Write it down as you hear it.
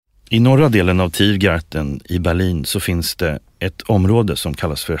I norra delen av Tiergarten i Berlin så finns det ett område som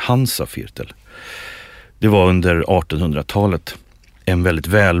kallas för Hansaviertel. Det var under 1800-talet en väldigt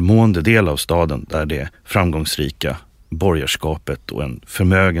välmående del av staden där det framgångsrika borgerskapet och en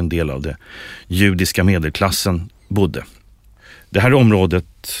förmögen del av det judiska medelklassen bodde. Det här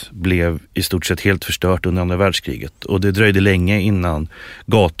området blev i stort sett helt förstört under andra världskriget och det dröjde länge innan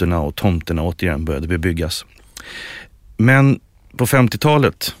gatorna och tomterna återigen började bebyggas. Men på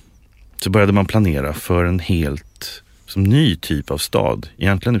 50-talet så började man planera för en helt ny typ av stad,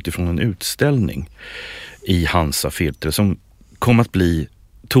 egentligen utifrån en utställning i Hansaviertel som kom att bli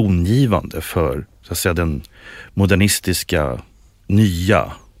tongivande för så att säga, den modernistiska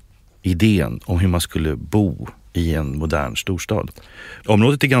nya idén om hur man skulle bo i en modern storstad.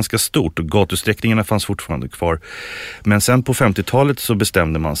 Området är ganska stort och gatusträckningarna fanns fortfarande kvar. Men sen på 50-talet så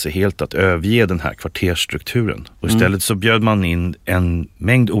bestämde man sig helt att överge den här kvartersstrukturen. Och istället så bjöd man in en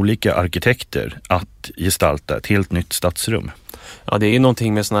mängd olika arkitekter att gestalta ett helt nytt stadsrum. Ja, det är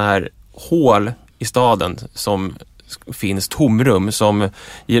någonting med såna här hål i staden som finns, tomrum som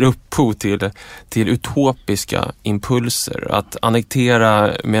ger upphov till utopiska impulser. Att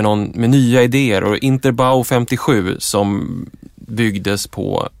annektera med nya idéer, och Interbau 57 som byggdes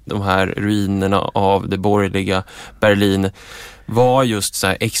på de här ruinerna av det borgerliga Berlin var just så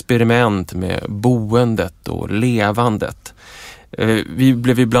här experiment med boendet och levandet. Vi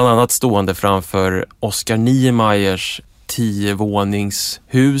blev ju bland annat stående framför Oscar Niemeyers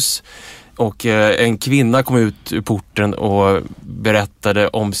 10-våningshus. Och en kvinna kom ut ur porten och berättade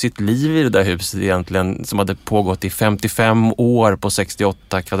om sitt liv i det där huset egentligen, som hade pågått i 55 år på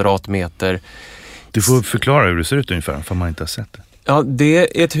 68 kvadratmeter. Du får förklara hur det ser ut ungefär, för man inte har sett det. Ja, det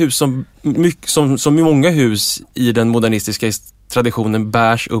är ett hus som i många hus i den modernistiska traditionen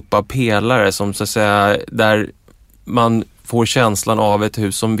bärs upp av pelare som så att säga, där man får känslan av ett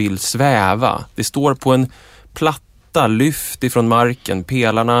hus som vill sväva. Det står på en platta lyft ifrån marken.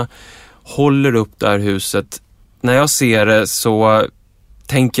 Pelarna håller upp det här huset. När jag ser det så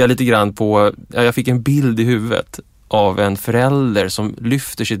tänker jag lite grann på, jag fick en bild i huvudet av en förälder som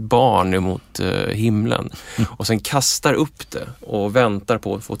lyfter sitt barn mot himlen och sen kastar upp det och väntar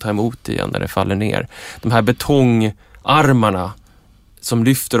på att få ta emot det igen när det faller ner. De här betongarmarna som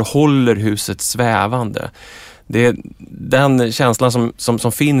lyfter och håller huset svävande. Det är den känslan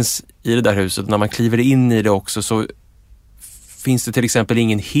som finns i det där huset. När man kliver in i det också så finns det till exempel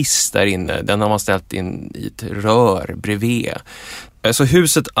ingen hiss där inne. Den har man ställt in i ett rör bredvid. Så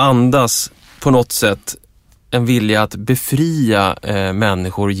huset andas på något sätt en vilja att befria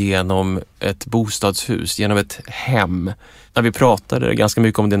människor genom ett bostadshus, genom ett hem. När vi pratade ganska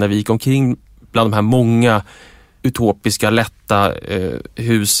mycket om det när vi gick omkring bland de här många utopiska, lätta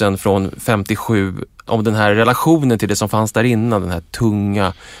husen från 57, om den här relationen till det som fanns där innan, den här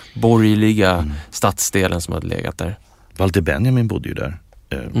tunga, borgerliga stadsdelen som hade legat där. Walter Benjamin bodde ju där.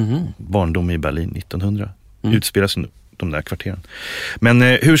 Barndom i Berlin 1900. Utspelas de där kvarteren. Men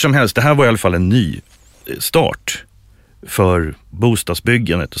hur som helst, det här var i alla fall en ny start för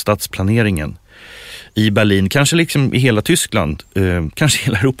bostadsbyggandet och stadsplaneringen i Berlin. Kanske liksom i hela Tyskland, kanske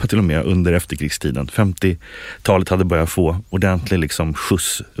hela Europa till och med under efterkrigstiden. 50-talet hade börjat få ordentlig liksom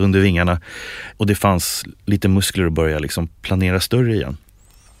skjuts under vingarna. Och det fanns lite muskler att börja liksom planera större igen.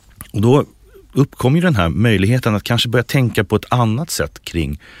 Och då uppkom ju den här möjligheten att kanske börja tänka på ett annat sätt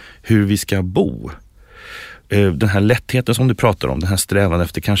kring hur vi ska bo. Den här lättheten som du pratar om, den här strävan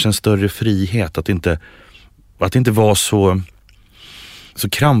efter kanske en större frihet, att inte vara så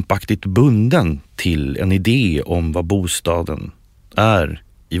krampaktigt bunden till en idé om vad bostaden är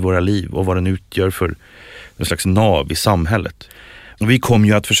i våra liv och vad den utgör för en slags nav i samhället. Och vi kom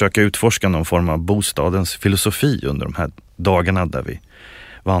ju att försöka utforska någon form av bostadens filosofi under de här dagarna där vi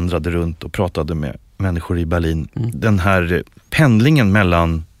vandrade runt och pratade med människor i Berlin. Den här pendlingen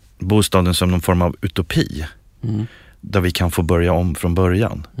mellan bostaden som någon form av utopi, där vi kan få börja om från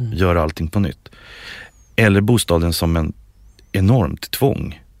början, göra allting på nytt. Eller bostaden som en enormt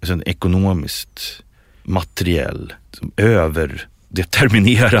tvång, alltså en ekonomiskt, materiell,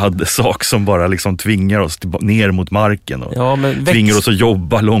 överdeterminerad sak som bara liksom tvingar oss ner mot marken och tvingar oss att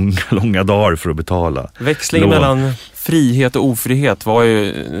jobba långa dagar för att betala. Växlingen mellan frihet och ofrihet var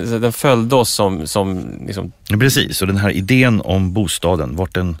ju, den följde oss som liksom... Precis, och den här idén om bostaden,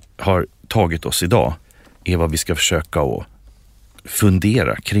 vart den har tagit oss idag, är vad vi ska försöka att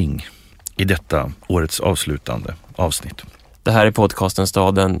fundera kring i detta årets avslutande avsnitt. Det här är podcasten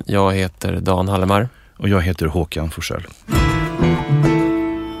Staden. Jag heter Dan Hallemar. Och jag heter Håkan Forsell.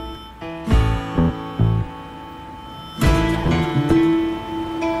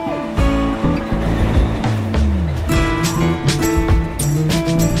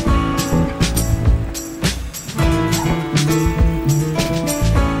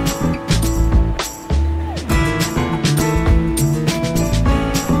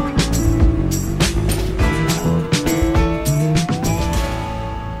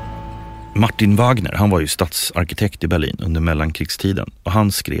 Martin Wagner, han var ju stadsarkitekt i Berlin under mellankrigstiden. Och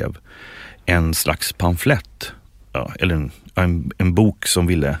han skrev en slags pamflett, eller en bok som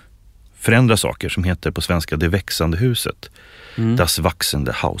ville förändra saker, som heter på svenska Det växande huset. Das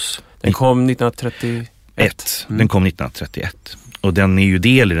wachsende Haus. Den kom 1931. Den kom 1931. Och den är ju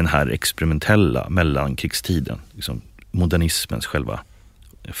del i den här experimentella mellankrigstiden. Liksom modernismens själva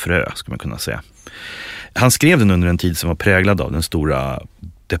frö, ska man kunna säga. Han skrev den under en tid som var präglad av den stora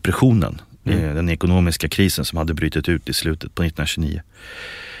depressionen. Den ekonomiska krisen som hade brutit ut i slutet på 1929.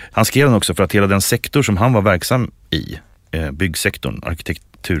 Han skrev den också för att hela den sektor som han var verksam i, byggsektorn,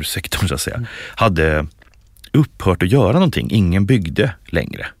 arkitektursektorn så att säga, hade upphört att göra någonting. Ingen byggde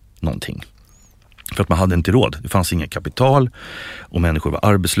längre någonting. För att man hade inte råd. Det fanns inget kapital och människor var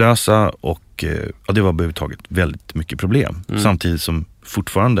arbetslösa och det var överhuvudtaget väldigt mycket problem. Samtidigt som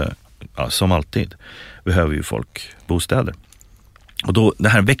fortfarande, som alltid, behöver ju folk bostäder. Och då, det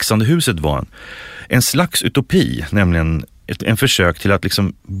här växande huset var en slags utopi, nämligen en försök till att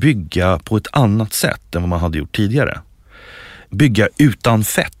liksom bygga på ett annat sätt än vad man hade gjort tidigare. Bygga utan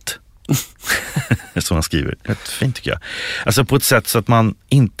fett. Som han skriver. Rätt fint tycker jag. Alltså på ett sätt så att man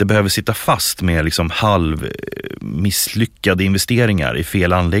inte behöver sitta fast med liksom halvmisslyckade investeringar i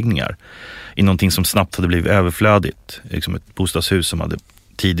fel anläggningar. I någonting som snabbt hade blivit överflödigt. Liksom ett bostadshus som hade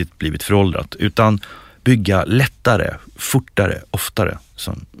tidigt blivit föråldrat. Utan bygga lättare, fortare, oftare,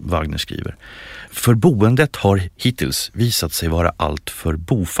 som Wagner skriver. För boendet har hittills visat sig vara allt för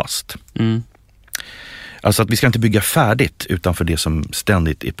bofast. Alltså att vi ska inte bygga färdigt utanför det som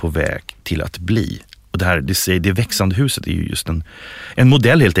ständigt är på väg till att bli. Och det växande huset är ju just en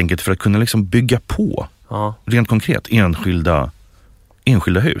modell helt enkelt för att kunna liksom bygga på, rent konkret, enskilda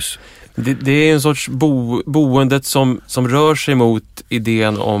hus. Det är en sorts boendet som rör sig mot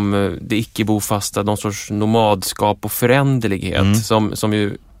idén om det icke-bofasta, någon sorts nomadskap och föränderlighet som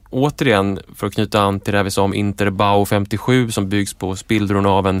ju återigen, för att knyta an till det vi sa om Interbau 57 som byggs på spillrorna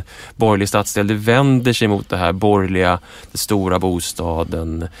av en borgerlig stadsdel, det vänder sig mot det här borgerliga, den stora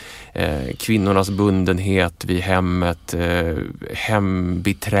bostaden, kvinnornas bundenhet vid hemmet,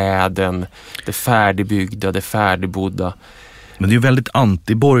 hembiträden, det färdigbyggda, det färdigbodda. Men det är ju väldigt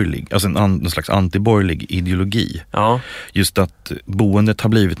antiborgerlig, alltså en slags antiborgerlig ideologi. Ja. Just att boendet har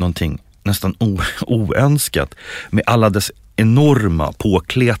blivit någonting nästan oönskat med alla dess enorma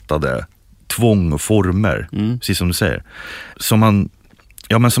påkletade tvång och former, precis som du säger, som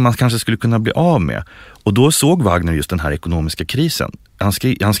man kanske skulle kunna bli av med. Och då såg Wagner just den här ekonomiska krisen.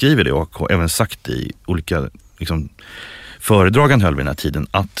 Han skriver det och har även sagt i olika liksom, föredrag han höll vid den här tiden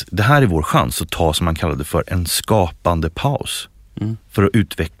att det här är vår chans att ta, som man kallade för, en skapande paus för att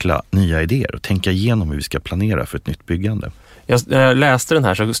utveckla nya idéer och tänka igenom hur vi ska planera för ett nytt byggande. När jag läste den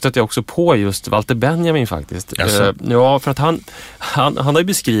här så stötte jag också på just Walter Benjamin faktiskt. Ja, för att han har ju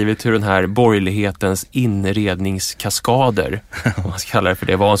beskrivit hur den här borgerlighetens inredningskaskader, om man ska kalla det för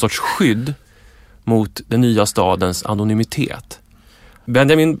det, var en sorts skydd mot den nya stadens anonymitet.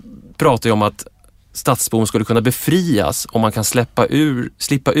 Benjamin pratar ju om att stadsbon skulle kunna befrias om man kan slippa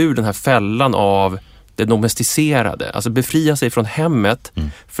ur den här fällan av det domesticerade, alltså befria sig från hemmet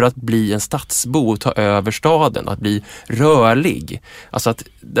för att bli en stadsbo, ta över staden, att bli rörlig. Alltså att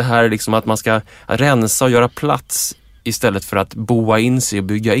det här liksom att man ska rensa och göra plats istället för att boa in sig och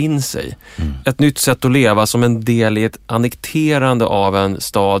bygga in sig. Ett nytt sätt att leva som en del i ett annekterande av en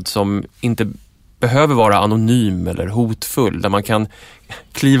stad som inte behöver vara anonym eller hotfull, där man kan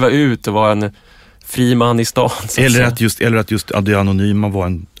kliva ut och vara en fri man i stan. Eller att just det anonyma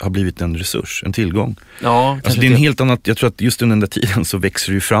har blivit en resurs, en tillgång. Ja, alltså det är en helt annat, jag tror att just under den där tiden så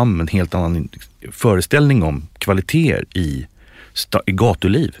växer det ju fram en helt annan föreställning om kvaliteter i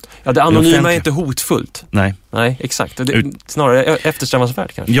gatuliv. Ja, det anonyma är inte hotfullt. Nej, exakt. Snarare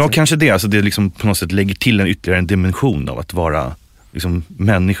eftersträvansvärt kanske. Ja, kanske det. Alltså det liksom på något sätt lägger till ytterligare en dimension av att vara liksom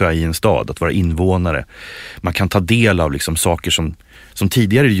människa i en stad, att vara invånare. Man kan ta del av liksom saker som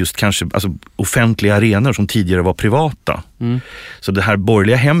tidigare just kanske, alltså offentliga arenor som tidigare var privata. Så det här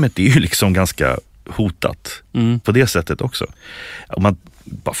borgerliga hemmet är ju liksom ganska hotat på det sättet också. Om man,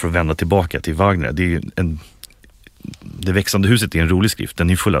 bara för att vända tillbaka till Wagner, det är ju Det växande huset är en rolig skrift, den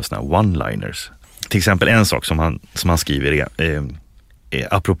är full av såna här one-liners. Till exempel en sak som han skriver är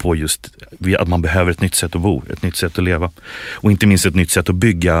apropå just att man behöver ett nytt sätt att bo, ett nytt sätt att leva och inte minst ett nytt sätt att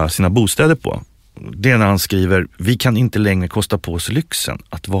bygga sina bostäder på. Det är när han skriver: vi kan inte längre kosta på oss lyxen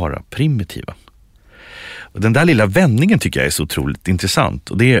att vara primitiva. Och den där lilla vändningen tycker jag är så otroligt intressant.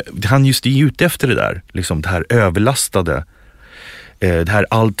 Och han just är ute efter det där, liksom det här överlastade, det här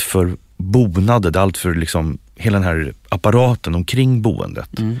allt för bonade, det allt för liksom hela den här apparaten omkring boendet.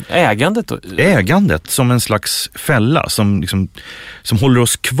 Ägandet som en slags fälla som håller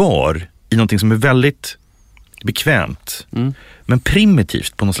oss kvar i någonting som är väldigt bekvämt, men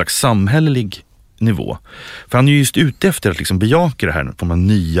primitivt på någon slags samhällelig nivå. För han är ju just ute efter att liksom bejaka det här på det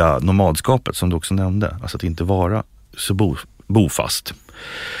nya nomadskapet som du också nämnde. Alltså att inte vara så bofast.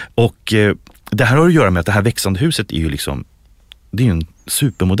 Och det här har att göra med att det här växande huset är ju liksom, det är ju en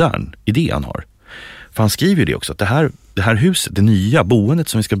supermodern idé han har. För han skriver ju det också, att det här huset, det nya boendet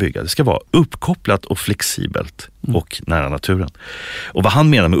som vi ska bygga, det ska vara uppkopplat och flexibelt och nära naturen. Och vad han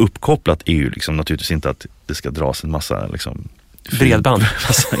menar med uppkopplat är ju liksom naturligtvis inte att det ska dras en massa liksom bredband.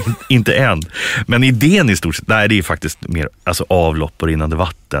 Alltså, inte än. Men idén i stort sett, nej, det är faktiskt mer alltså avlopp och rinnande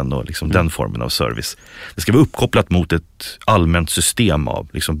vatten och liksom den formen av service. Det ska vara uppkopplat mot ett allmänt system av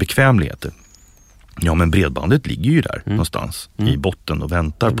liksom bekvämligheter. Ja, men bredbandet ligger ju där någonstans i botten och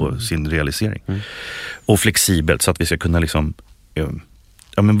väntar på sin realisering. Och flexibelt så att vi ska kunna liksom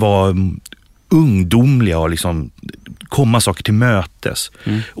vara ungdomliga och liksom komma saker till mötes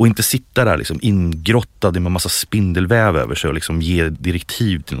och inte sitta där liksom ingrottade med massa spindelväv över sig och liksom ge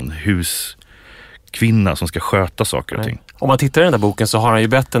direktiv till någon huskvinna som ska sköta saker och ting. Om man tittar i den där boken så har han ju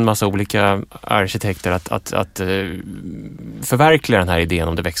bett en massa olika arkitekter att förverkliga den här idén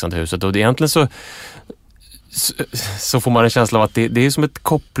om det växande huset, och det egentligen så får man en känsla av att det är som ett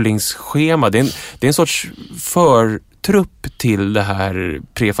kopplingsschema. Det är en sorts förtrupp till det här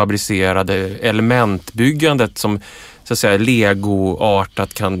prefabricerade elementbyggandet som så att säga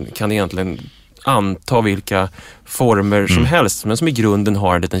Lego-artat kan egentligen anta vilka former som helst, men som i grunden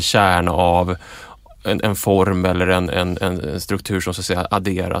har en liten kärna av en form eller en struktur som så att säga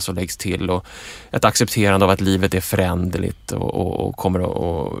adderas och läggs till, och ett accepterande av att livet är föränderligt och kommer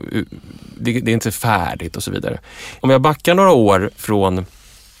att det är inte färdigt och så vidare. Om jag backar några år från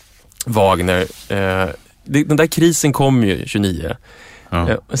Wagner, den där krisen kom ju 29.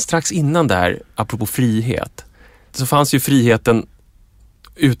 Strax innan där, apropå frihet, så fanns ju friheten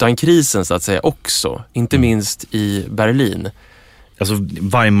utan krisen så att säga också, inte minst i Berlin. Alltså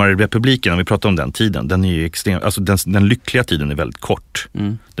Weimarrepubliken, om vi pratar om den tiden, den är ju extrem, alltså den lyckliga tiden är väldigt kort.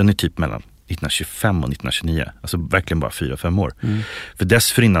 Den är typ mellan 1925 och 1929, alltså verkligen bara 4-5 år. För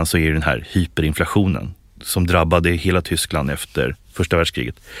dessförinnan så är det den här hyperinflationen som drabbade hela Tyskland efter första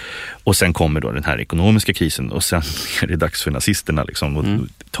världskriget. Och sen kommer då den här ekonomiska krisen, och sen är det dags för nazisterna liksom att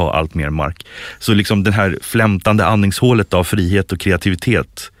ta allt mer mark. Så liksom den här flämtande andningshålet av frihet och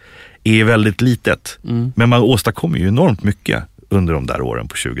kreativitet är väldigt litet. Men man åstadkommer ju enormt mycket under de där åren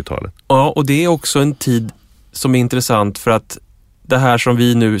på 20-talet. Ja, och det är också en tid som är intressant för att det här som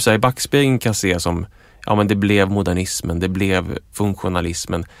vi nu så här, i backspegeln kan se som, ja men det blev modernismen, det blev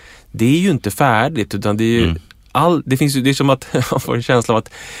funktionalismen. Det är ju inte färdigt, utan det är ju det finns ju, det är som att jag får en känsla av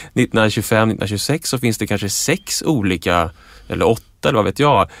att 1925-1926 så finns det kanske 6 olika, eller 8 eller vad vet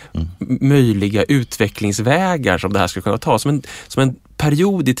jag, möjliga utvecklingsvägar som det här skulle kunna ta. Som en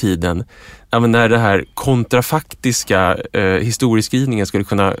period i tiden när det här kontrafaktiska historieskrivningen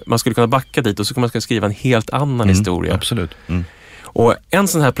man skulle kunna backa dit och så kan man skriva en helt annan historia. Absolut. Och en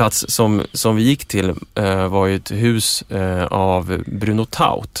sån här plats som vi gick till var ju ett hus av Bruno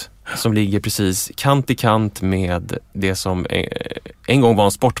Taut som ligger precis kant i kant med det som en gång var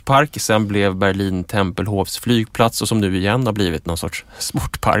en sportpark, sen blev Berlin Tempelhofs flygplats och som nu igen har blivit någon sorts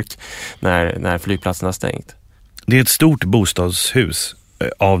sportpark när flygplatsen har stängt. Det är ett stort bostadshus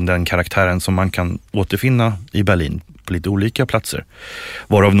av den karaktären som man kan återfinna i Berlin på lite olika platser.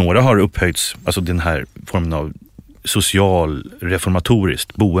 Varav några har upphöjts, alltså den här formen av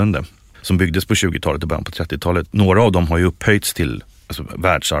social-reformatoriskt boende som byggdes på 20-talet och början på 30-talet. Några av dem har ju upphöjts till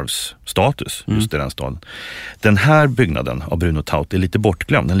världsarvsstatus just i den staden. Den här byggnaden av Bruno Taut är lite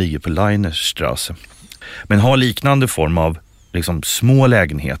bortglömd. Den ligger på Leinerstrasse. Men har liknande form av liksom små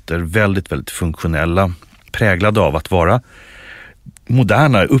lägenheter, väldigt, väldigt funktionella, präglade av att vara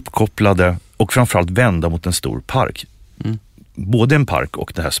moderna, uppkopplade och framförallt vända mot en stor park. Både en park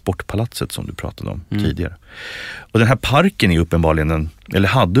och det här sportpalatset som du pratade om tidigare. Och den här parken är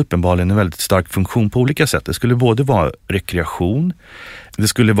hade uppenbarligen en väldigt stark funktion på olika sätt. Det skulle både vara rekreation, det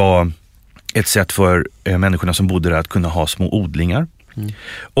skulle vara ett sätt för människorna som bodde där att kunna ha små odlingar.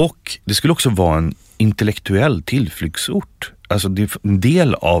 Och det skulle också vara en intellektuell tillflyktsort. Alltså en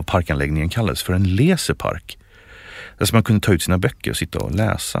del av parkanläggningen kallades för en läsepark. Alltså man kunde ta ut sina böcker och sitta och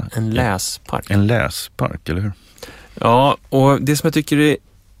läsa. En läspark. En läspark, eller hur? Ja, och det som jag tycker är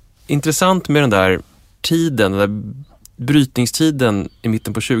intressant med den där tiden, den där brytningstiden i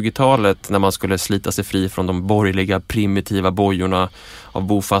mitten på 20-talet när man skulle slita sig fri från de borgerliga primitiva bojorna av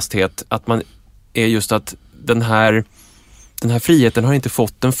bofasthet, att man är just att den här friheten har inte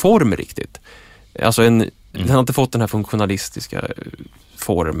fått en form riktigt. Alltså den har inte fått den här funktionalistiska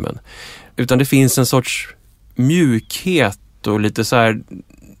formen. Utan det finns en sorts mjukhet och lite så här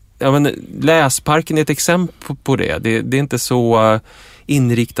Ja, men Läsparken är ett exempel på det. Det är inte så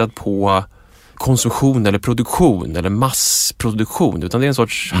inriktat på konsumtion eller produktion eller massproduktion, utan det är en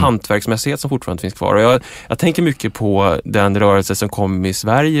sorts hantverksmässighet som fortfarande finns kvar. Och jag tänker mycket på den rörelse som kom i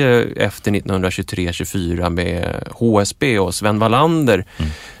Sverige efter 1923-24 med HSB och Sven Wallander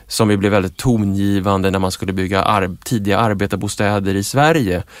som ju blev väldigt tongivande när man skulle bygga tidiga arbetarbostäder i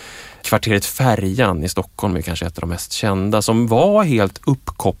Sverige. Kvarteret Färjan i Stockholm är kanske ett av de mest kända, som var helt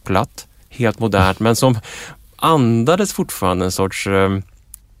uppkopplat, helt modernt, men som andades fortfarande en sorts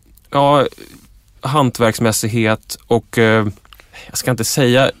hantverksmässighet och jag ska inte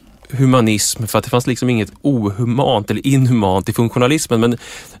säga humanism, för att det fanns liksom inget ohumant eller inhumant i funktionalismen, men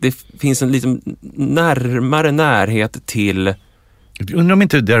det finns en lite närmare närhet till. Jag undrar om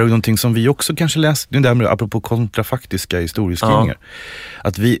inte det är någonting som vi också kanske läser, det där med apropå kontrafaktiska historieskrivningar.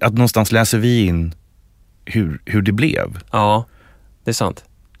 Ja. Att någonstans läser vi in hur det blev. Ja, det är sant.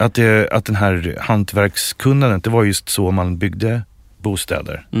 Att den här hantverkskunnandet, det var just så man byggde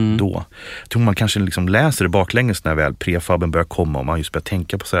bostäder då. Jag tror man kanske liksom läser det baklänges när väl prefaben börjar komma och man just börjar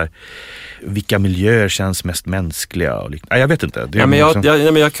tänka på så här, vilka miljöer känns mest mänskliga och jag vet inte. Det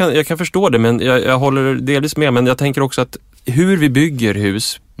är jag kan förstå det, men jag håller delvis med, men jag tänker också att hur vi bygger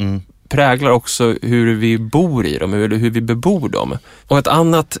hus präglar också hur vi bor i dem, eller hur vi bebor dem. Och ett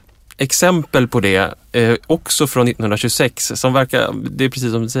annat exempel på det också från 1926 som verkar, det är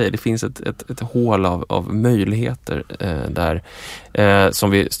precis som du säger, det finns ett hål av möjligheter där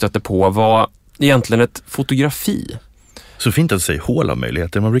som vi stötte på, var egentligen ett fotografi. Så fint att säga hål av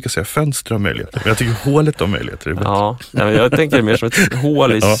möjligheter. Man brukar säga fönster av möjligheter. Men jag tycker hålet av möjligheter är bättre. Ja, jag tänker mer som ett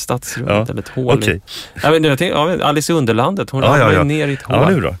hål i stadsrummet. Eller ett hål Alice i Underlandet, hon ramlar ner i ett hål. Ja,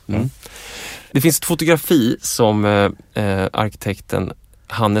 det är bra. Det finns ett fotografi som arkitekten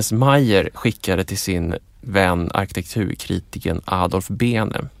Hannes Meyer skickade till sin vän arkitekturkritiken Adolf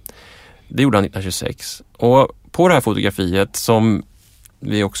Bene. Det gjorde han 1926. Och på det här fotografiet, som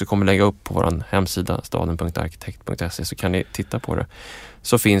vi också kommer lägga upp på vår hemsida staden.arkitekt.se, så kan ni titta på det.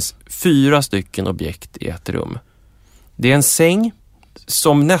 Så finns 4 stycken objekt i ett rum. Det är en säng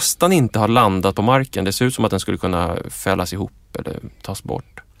som nästan inte har landat på marken. Det ser ut som att den skulle kunna fällas ihop eller tas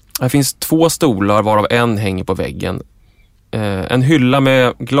bort. Här finns 2 stolar varav en hänger på väggen. En hylla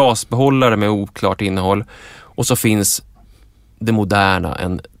med glasbehållare med oklart innehåll. Och så finns det moderna,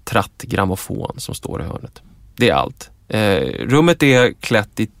 en trattgrammofon som står i hörnet. Det är allt. Rummet är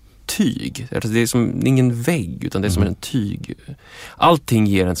klätt i tyg. Det är som ingen vägg, utan det är som en tyg. Allting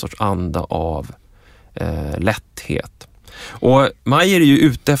ger en sorts anda av lätthet. Och Meyer är ju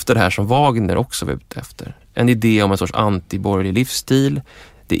ute efter det här som Wagner också var ute efter. En idé om en sorts antiborgerlig livsstil.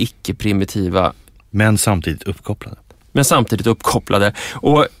 Det icke-primitiva. Men samtidigt uppkopplade.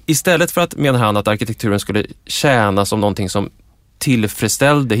 Och istället för att, menar han, att arkitekturen skulle tjäna som någonting som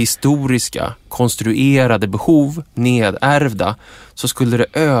tillfredsställde historiska, konstruerade behov, nedärvda, så skulle det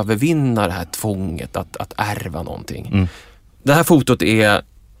övervinna det här tvånget att ärva någonting. Det här fotot är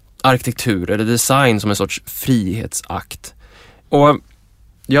arkitektur eller design som en sorts frihetsakt. Och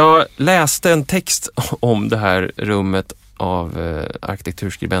jag läste en text om det här rummet av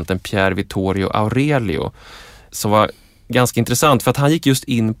arkitekturskribenten Pier Vittorio Aurelio som var ganska intressant, för att han gick just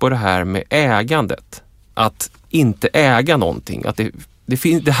in på det här med ägandet. Att inte äga någonting. Att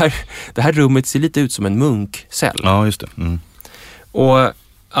det här rummet ser lite ut som en munkcell. Ja, just det. Och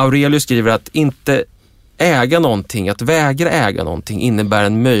Aurelio skriver att inte äga någonting, att vägra äga någonting innebär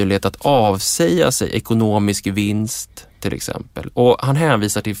en möjlighet att avsäga sig ekonomisk vinst till exempel. Och han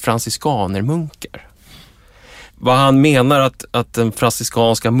hänvisar till franciskanermunkar. Vad han menar att den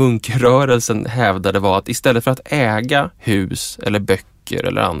franciskanska munkrörelsen hävdade var att istället för att äga hus eller böcker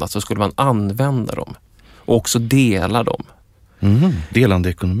eller annat, så skulle man använda dem och också dela dem. Delande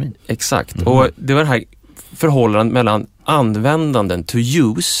ekonomi. Exakt. Och det var det här förhållandet mellan användanden, to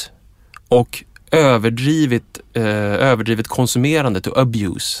use, och överdrivet konsumerande, to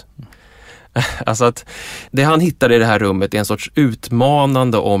abuse. Alltså att det han hittar i det här rummet är en sorts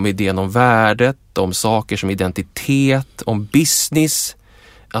utmanande om idén om värdet, om saker som identitet, om business,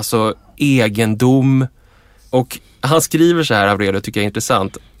 alltså egendom. Och han skriver så här, Aurelio, tycker jag är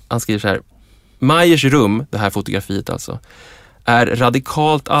intressant. Han skriver så här: Meyers rum, det här fotografiet alltså, är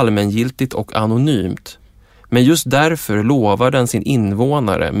radikalt allmängiltigt och anonymt. Men just därför lovar den sin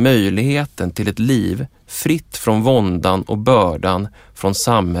invånare möjligheten till ett liv fritt från våndan och bördan från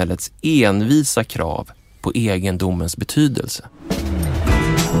samhällets envisa krav på egendomens betydelse.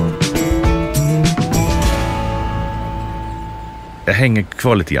 Jag hänger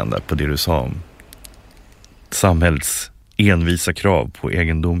kvar lite grann där på det du sa om samhällets envisa krav på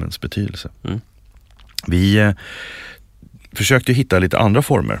egendomens betydelse. försökte hitta lite andra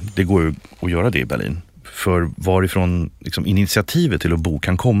former. Det går ju att göra det i Berlin. För varifrån liksom, initiativet till att bo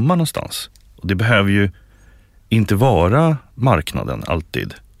kan komma någonstans. Och det behöver ju inte vara marknaden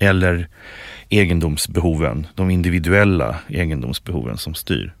alltid. Eller egendomsbehoven, de individuella egendomsbehoven som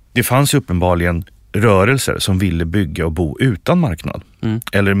styr. Det fanns ju uppenbarligen rörelser som ville bygga och bo utan marknad.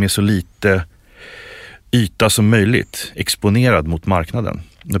 Eller med så lite yta som möjligt exponerad mot marknaden.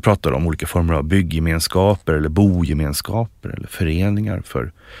 Nu pratar om olika former av bygggemenskaper eller bogemenskaper eller föreningar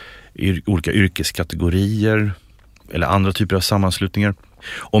för olika yrkeskategorier eller andra typer av sammanslutningar.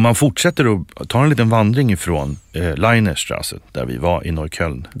 Om man fortsätter att ta en liten vandring ifrån Leinerstrasse, där vi var i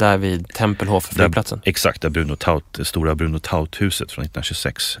Neukölln. Där vid Tempelhof-flygplatsen. Exakt, där det stora Bruno Taut-huset från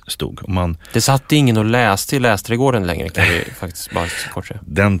 1926 stod. Det satt ingen och läste i lästrädgården längre, kan vi faktiskt bara kort säga.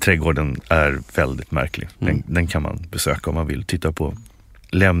 Den trädgården är väldigt märklig. Den kan man besöka om man vill. Titta på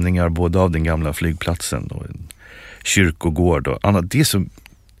lämningar både av den gamla flygplatsen och en kyrkogård och annat. Det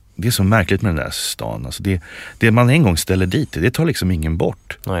är så märkligt med den där stan. Alltså det man en gång ställer dit, det tar liksom ingen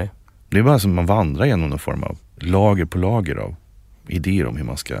bort. Nej. Det är bara som man vandrar genom någon form av lager på lager av idéer om hur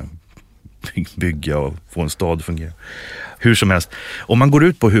man ska bygga och få en stad att fungera. Hur som helst, om man går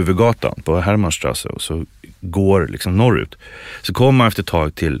ut på huvudgatan på Hermannstrasse och så går liksom norrut, så kommer man efter ett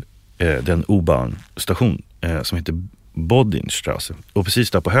tag till den U-Bahn-station som heter Bodinstrasse. Och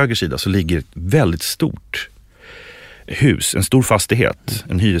precis där på höger sida så ligger ett väldigt stort hus, en stor fastighet,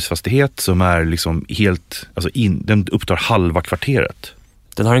 en hyresfastighet som är liksom helt, alltså den upptar halva kvarteret.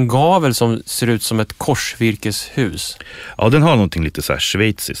 Den har en gavel som ser ut som ett korsvirkeshus. Ja, den har någonting lite så här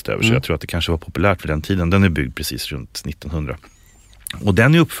schweiziskt över sig. Jag tror att det kanske var populärt för den tiden. Den är byggd precis runt 1900. Och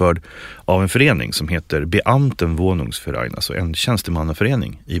den är uppförd av en förening som heter Beamtenwohnungsverein, alltså en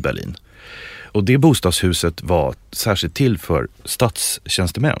tjänstemannaförening i Berlin. Och det bostadshuset var särskilt till för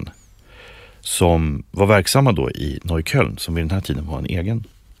statstjänstemän som var verksamma då i Neukölln, som vid den här tiden var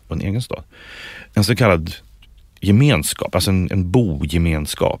en egen stad. En så kallad gemenskap, alltså en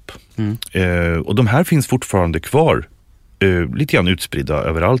bogemenskap. Och de här finns fortfarande kvar, lite grann utspridda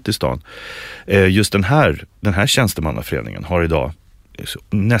överallt i stan. Just den här tjänstemannaföreningen har idag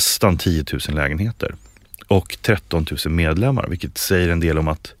nästan 10 000 lägenheter och 13 000 medlemmar, vilket säger en del om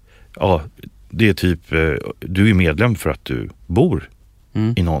att ja, det är typ, du är medlem för att du bor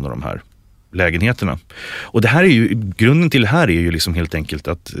i någon av de här lägenheterna. Och det här är ju, grunden till det här är ju liksom helt enkelt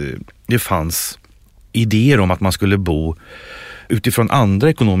att det fanns idéer om att man skulle bo utifrån andra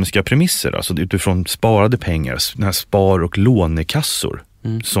ekonomiska premisser, alltså utifrån sparade pengar, såna här spar- och lånekassor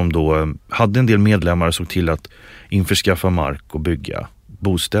som då hade en del medlemmar och såg till att införskaffa mark och bygga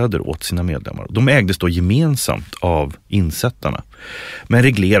bostäder åt sina medlemmar. De ägdes då gemensamt av insättarna, men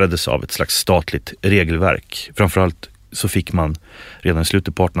reglerades av ett slags statligt regelverk. Framförallt så fick man redan i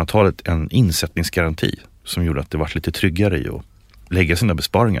slutet på 1800-talet en insättningsgaranti som gjorde att det var lite tryggare i att lägga sina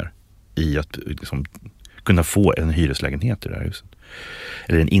besparingar i att liksom kunna få en hyreslägenhet i det här huset.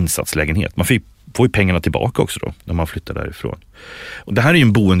 Eller en insatslägenhet. Man får ju pengarna tillbaka också då när man flyttar därifrån. Och det här är ju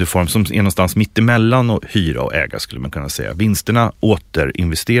en boendeform som är någonstans mittemellan och hyra och äga, skulle man kunna säga. Vinsterna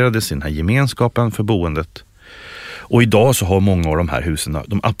återinvesterades i den här gemenskapen för boendet. Och idag så har många av de här husen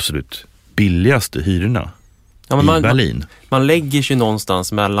de absolut billigaste hyrorna i Berlin. Man lägger sig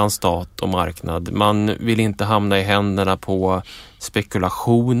någonstans mellan stat och marknad. Man vill inte hamna i händerna på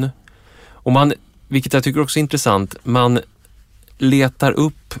spekulation. Och vilket jag tycker också är intressant, man letar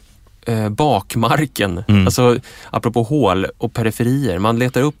upp bakmarken. Alltså apropå hål och periferier. Man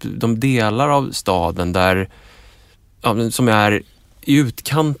letar upp de delar av staden där som är i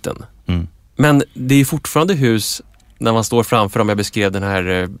utkanten. Men det är fortfarande hus när man står framför dem. Jag beskrev den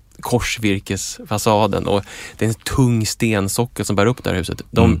här korsvirkesfasaden och det är en tung stensockel som bär upp det här huset.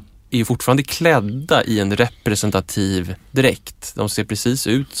 De är ju fortfarande klädda i en representativ dräkt. De ser precis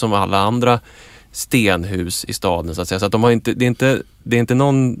ut som alla andra stenhus i staden, så att säga. Så att de har inte, det är inte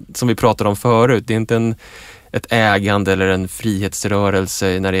någon, som vi pratade om förut, det är inte ett ägande eller en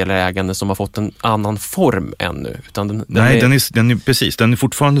frihetsrörelse när det gäller ägande som har fått en annan form ännu. Utan den är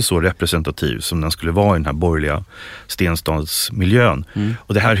fortfarande så representativ som den skulle vara i den här borgerliga stenstadsmiljön.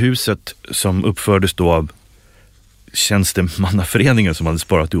 Och det här huset som uppfördes då av tjänstemannaföreningen som hade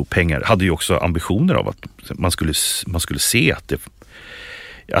sparat ihop pengar hade ju också ambitioner av att man skulle se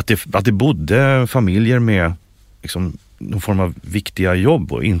att det bodde familjer med liksom någon form av viktiga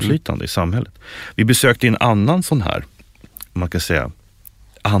jobb och inflytande i samhället. Vi besökte en annan sån här, man kan säga,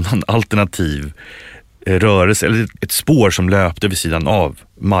 annan alternativ rörelse, eller ett spår som löpte vid sidan av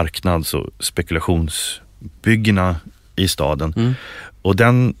marknads- och spekulationsbyggena i staden. Och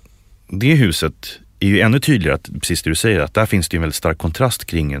det huset är ju ännu tydligare, att precis det du säger, att där finns det ju en väldigt stark kontrast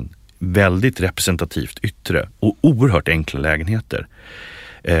kring en väldigt representativt yttre och oerhört enkla lägenheter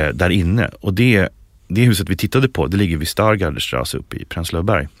där inne. Och det huset vi tittade på, det ligger vid Stargarderstrasse uppe i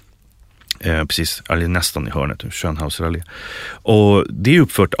Prenzlauberg. Precis, nästan i hörnet, Schönhauser allé. Och det är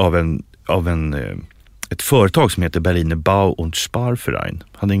uppfört av ett företag som heter Berliner Bau- und Sparverein.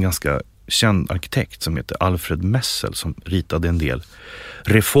 Han är en ganska känd arkitekt som heter Alfred Messel som ritade en del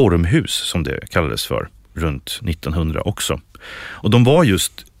reformhus som det kallades för runt 1900 också. Och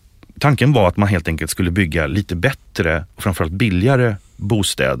tanken var att man helt enkelt skulle bygga lite bättre och framförallt billigare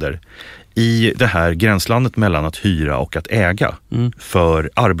bostäder i det här gränslandet mellan att hyra och att äga för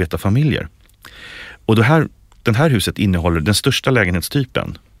arbetarfamiljer. Och den här huset innehåller den största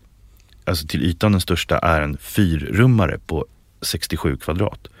lägenhetstypen, alltså till ytan den största, är en 4-rummare på 67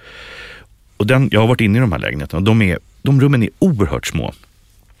 kvadrat. Och jag har varit inne i de här lägenheterna och de rummen är oerhört små.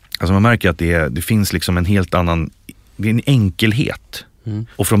 Alltså man märker att det finns liksom en helt annan, det är en enkelhet.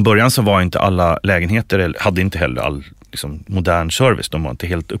 Och från början så var inte alla lägenheter, hade inte heller all liksom modern service. De var inte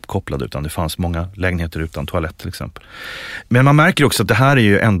helt uppkopplade, utan det fanns många lägenheter utan toalett till exempel. Men man märker också att det här är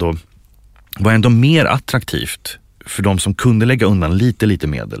ju var ändå mer attraktivt för de som kunde lägga undan lite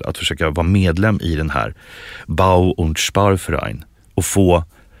medel att försöka vara medlem i den här Bau- und Sparverein och få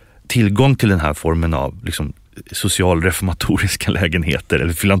tillgång till den här formen av liksom socialreformatoriska lägenheter,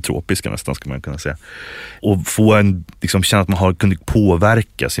 eller filantropiska nästan ska man kunna säga, och få känna att man har kunnat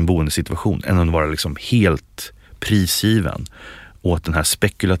påverka sin boendesituation än att vara liksom helt prisgiven åt den här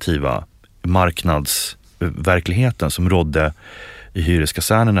spekulativa marknadsverkligheten som rådde i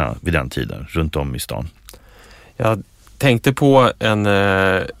hyreskasernerna vid den tiden runt om i stan. Jag tänkte på en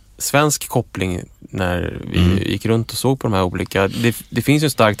svensk koppling när vi gick runt och såg på de här olika. Det finns ju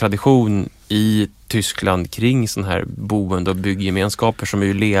en stark tradition i Tyskland kring sån här boende- och bygggemenskaper som är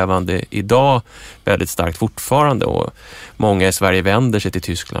ju levande idag väldigt starkt fortfarande, och många i Sverige vänder sig till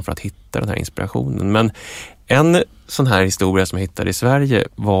Tyskland för att hitta den här inspirationen. Men en sån här historia som jag hittade i Sverige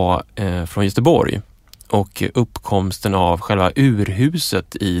var från Göteborg och uppkomsten av själva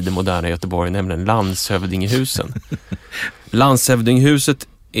urhuset i det moderna Göteborg, nämligen Landshövdingehusen. Landshövdingehuset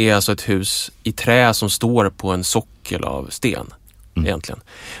är alltså ett hus i trä som står på en sockel av sten egentligen.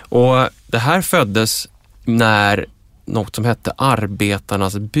 Och det här föddes när något som hette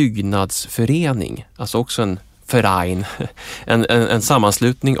Arbetarnas byggnadsförening, alltså också en verein, en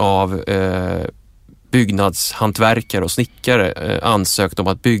sammanslutning av byggnadshantverkare och snickare ansökte om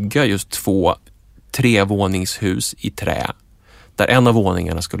att bygga just 2 trevåningshus i trä, där en av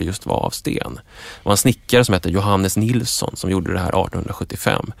våningarna skulle just vara av sten. Det var en snickare som hette Johannes Nilsson som gjorde det här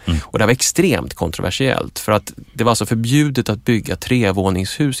 1875. Och det var extremt kontroversiellt, för att det var alltså förbjudet att bygga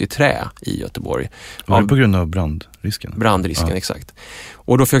trevåningshus i trä i Göteborg. Var det på grund av brandrisken? Brandrisken, ja. Exakt.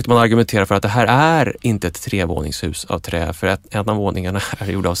 Och då försökte man argumentera för att det här är inte ett trevåningshus av trä, för att en av våningarna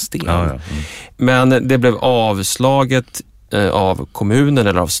är gjord av sten. Ja. Men det blev avslaget av kommunen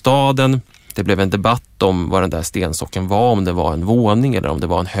eller av staden. Det blev en debatt om vad den där stensocken var, om det var en våning eller om det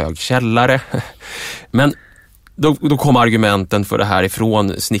var en hög källare. Men då kom argumenten för det här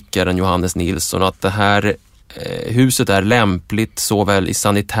ifrån snickaren Johannes Nilsson, att det här huset är lämpligt såväl i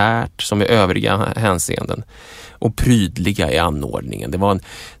sanitärt som i övriga hänseenden och prydliga i anordningen. Det var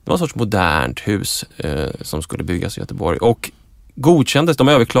en sorts modernt hus som skulle byggas i Göteborg, och godkändes, de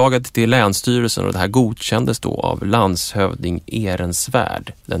överklagade till Länsstyrelsen, och det här godkändes då av landshövding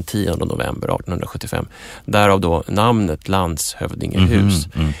Ehrensvärd den 10 november 1875. Därav då namnet Landshövdingehus.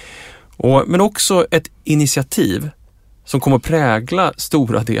 Men också ett initiativ som kommer att prägla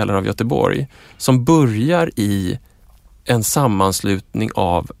stora delar av Göteborg, som börjar i en sammanslutning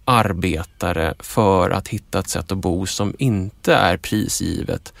av arbetare för att hitta ett sätt att bo som inte är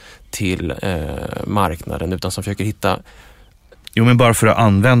prisgivet till marknaden, utan som försöker hitta. Jo, men bara för att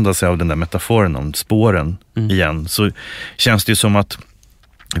använda sig av den där metaforen om spåren igen, så känns det ju som att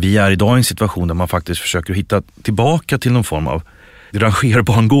vi är idag i en situation där man faktiskt försöker hitta tillbaka till någon form av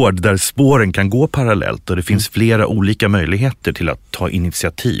rangerbangård där spåren kan gå parallellt, och det finns flera olika möjligheter till att ta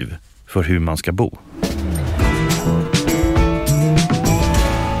initiativ för hur man ska bo.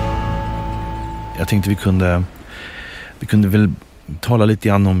 Jag tänkte vi kunde väl tala lite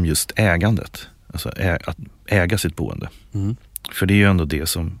grann om just ägandet, alltså att äga sitt boende. För det är ju ändå det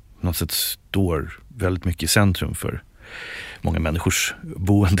som på något sätt står väldigt mycket i centrum för många människors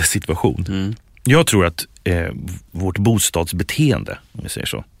boendesituation. Jag tror att vårt bostadsbeteende, om vi säger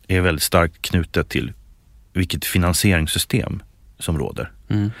så, är väldigt starkt knutet till vilket finansieringssystem som råder.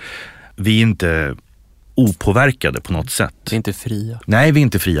 Vi är inte opåverkade på något sätt. Vi är inte fria. Nej, vi är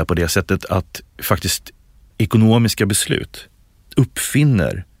inte fria på det sättet att faktiskt ekonomiska beslut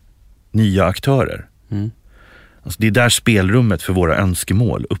uppfinner nya aktörer. Alltså det är där spelrummet för våra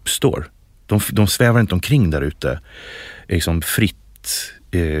önskemål uppstår. De svävar inte omkring där ute liksom fritt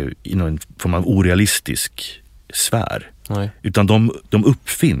i någon form av orealistisk sfär. Nej. Utan de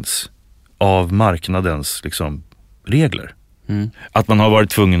uppfinns av marknadens liksom regler. Att man har varit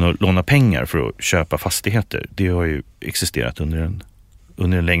tvungen att låna pengar för att köpa fastigheter, det har ju existerat under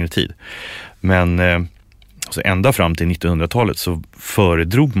en längre tid. Men alltså ända fram till 1900-talet så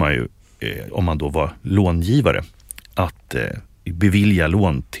föredrog man ju, om man då var långivare, att bevilja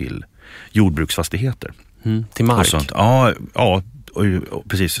lån till jordbruksfastigheter. Till mark? Och sånt. Ja, och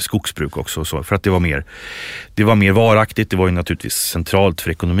precis, skogsbruk också. Så, för att det var mer varaktigt. Det var ju naturligtvis centralt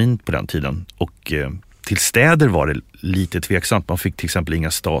för ekonomin på den tiden. Och till städer var det lite tveksamt. Man fick till exempel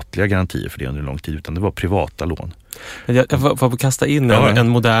inga statliga garantier för det under en lång tid, utan det var privata lån. Jag får kasta in en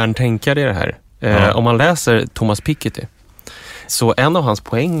modern tänkare i det här. Om man läser Thomas Piketty, så en av hans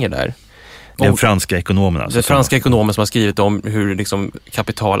poänger där, den franska ekonomen alltså. Den franska ekonomen som har skrivit om hur liksom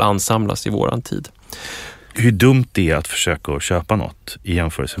kapital ansamlas i våran tid. Hur dumt det är att försöka att köpa något i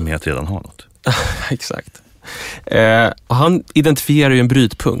jämförelse med att redan ha något. Exakt. Och han identifierar ju en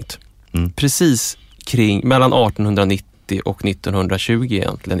brytpunkt. Precis mellan 1890 och 1920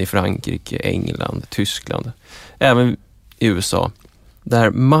 egentligen i Frankrike, England, Tyskland, även i USA. Där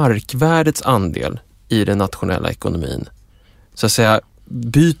markvärdets andel i den nationella ekonomin så att säga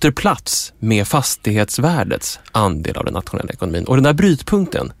byter plats med fastighetsvärdets andel av den nationella ekonomin. Och den där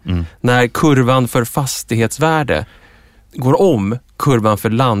brytpunkten, när kurvan för fastighetsvärde går om kurvan för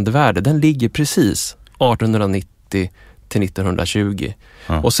landvärde, den ligger precis 1890 till 1920.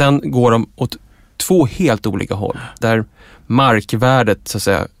 Och sen går de åt två helt olika håll. Där markvärdet, så att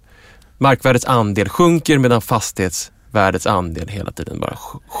säga, markvärdets andel sjunker medan fastighetsvärdets andel hela tiden bara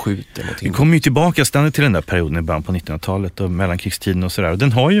skjuter mot himlen. Vi kommer ju tillbaka ständigt till den där perioden i början på 1900-talet och mellankrigstiden och sådär.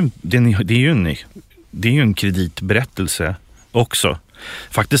 Den har ju, det är ju en kreditberättelse också.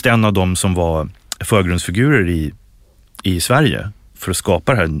 Faktiskt en av dem som var förgrundsfigurer i Sverige för att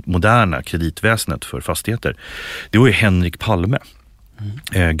skapa det här moderna kreditväsendet för fastigheter. Det var ju Henrik Palme,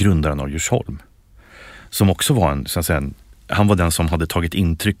 grundaren av Djursholm. Som också var han var den som hade tagit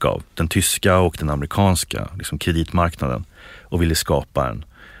intryck av den tyska och den amerikanska liksom kreditmarknaden och ville skapa en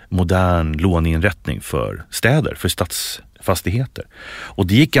modern låneinrättning för städer, för stadsfastigheter. Och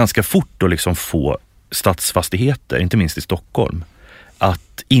det gick ganska fort att liksom få stadsfastigheter, inte minst i Stockholm,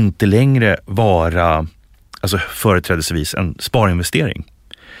 att inte längre vara företrädesvis en sparinvestering.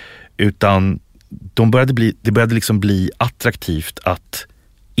 Utan det började liksom bli attraktivt att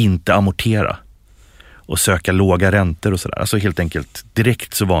inte amortera och söka låga räntor och sådär. Alltså helt enkelt,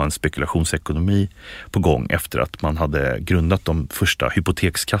 direkt så var en spekulationsekonomi på gång efter att man hade grundat de första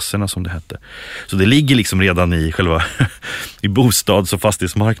hypotekskassorna som det hette. Så det ligger liksom redan i själva i bostads- och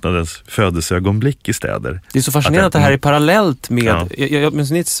fastighetsmarknadens födelseögonblick i städer. Det är så fascinerande att det här är parallellt med,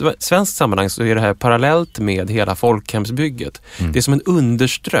 men i ett svenskt sammanhang så är det här parallellt med hela folkhemsbygget. Det är som en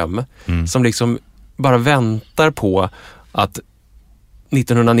underström som liksom bara väntar på att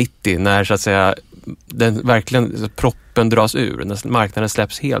 1990, när så att säga den verkligen proppen dras ur, när marknaden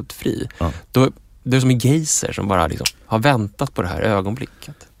släpps helt fri, då det är som en geyser som bara liksom har väntat på det här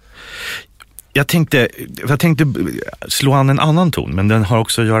ögonblicket. Jag tänkte slå an en annan ton, men den har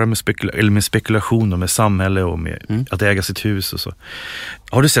också att göra med spekulation och med samhälle och med att äga sitt hus och så.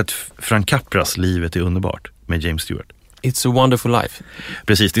 Har du sett Frank Capras Livet är underbart med James Stewart? It's a wonderful life.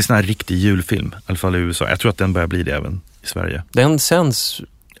 Precis, det är en sån här riktig julfilm, i alla fall i USA. Jag tror att den börjar bli det även i Sverige. Den sänds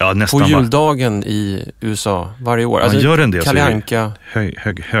på juldagen i USA varje år. Alltså, gör den det, Kalle Anka.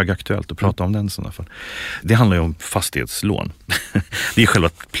 Högaktuellt att prata om den i sådana fall. Det handlar ju om fastighetslån. Det är själva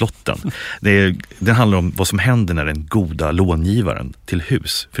plotten. Den handlar om vad som händer när den goda långivaren till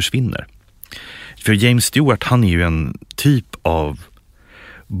hus försvinner. För James Stewart, han är ju en typ av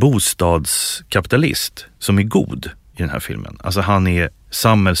bostadskapitalist som är god i den här filmen. Alltså han är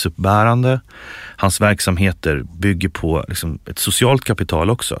samhällsuppbärande. Hans verksamheter bygger på liksom ett socialt kapital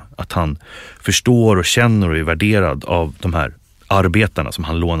också. Att han förstår och känner och är värderad av de här arbetarna som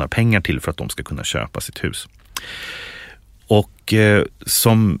han lånar pengar till för att de ska kunna köpa sitt hus. Och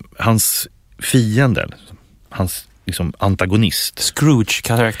som hans fiende, hans liksom antagonist,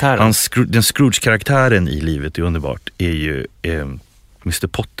 Scrooge-karaktären. Den Scrooge-karaktären i Livet är underbart är ju Mr.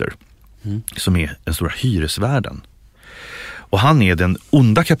 Potter, som är den stora hyresvärden. Och han är den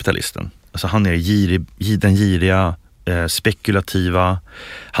onda kapitalisten. Alltså han är den giriga, spekulativa,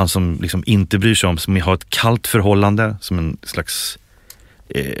 han som liksom inte bryr sig om, som har ett kallt förhållande, som en slags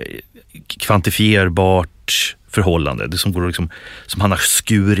kvantifierbart förhållande. Det som går liksom, som han har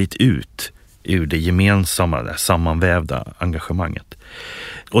skurit ut ur det gemensamma, det sammanvävda engagemanget.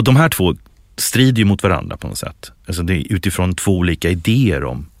 Och de här två strider ju mot varandra på något sätt. Alltså det är utifrån två olika idéer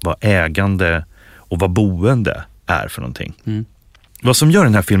om vad ägande och vad boende är för någonting. Vad som gör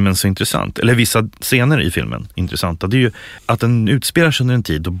den här filmen så intressant, eller vissa scener i filmen intressanta, det är ju att den utspelar sig under en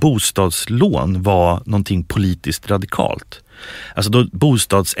tid då bostadslån var någonting politiskt radikalt. Alltså då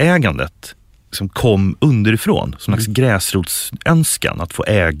bostadsägandet som kom underifrån, som slags gräsrotsönskan att få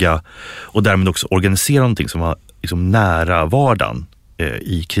äga och därmed också organisera någonting som var liksom nära vardagen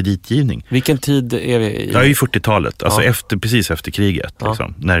i kreditgivning. Vilken tid är vi i? Ja, i 40-talet, alltså precis efter kriget.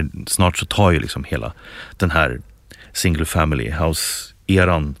 Liksom, när snart så tar ju liksom hela den här single family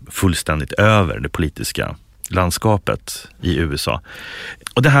house-eran fullständigt över det politiska landskapet i USA.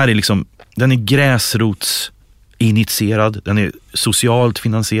 Och det här är liksom, den är gräsrotsinitierad, den är socialt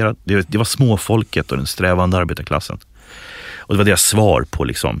finansierad. Det var småfolket och den strävande arbetarklassen. Och det var deras svar på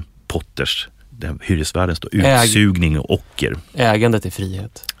liksom Potters, hyresvärdens utsugning och ocker. Ägandet är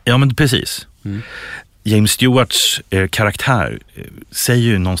frihet. Ja, men precis. James Stewarts karaktär säger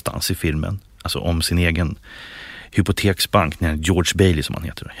ju någonstans i filmen, alltså om sin egen hypoteksbank, George Bailey som han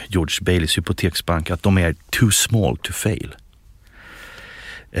heter, George Baileys hypoteksbank, att de är too small to fail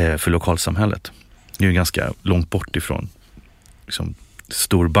för lokalsamhället. Det är ju ganska långt bort ifrån liksom,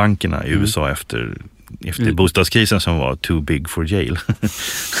 storbankerna i USA efter bostadskrisen som var too big for jail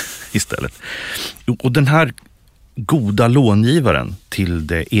istället. Och den här goda långivaren till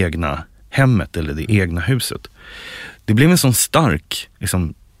det egna hemmet eller det egna huset, det blev en sån stark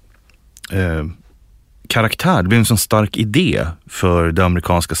liksom, karaktär, det blev en sån stark idé för det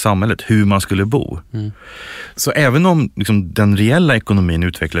amerikanska samhället, hur man skulle bo. Så även om liksom, den reella ekonomin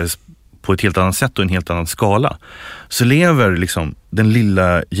utvecklades på ett helt annat sätt och en helt annan skala, så lever liksom, den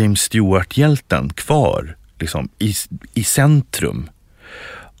lilla James Stewart-hjälten kvar liksom, i centrum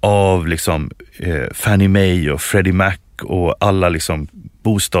av liksom, Fannie Mae och Freddie Mac och alla liksom,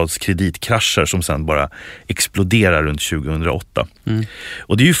 bostadskreditkrascher som sen bara exploderar runt 2008.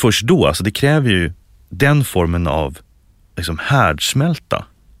 Och det är ju först då, alltså det kräver ju den formen av liksom, härdsmälta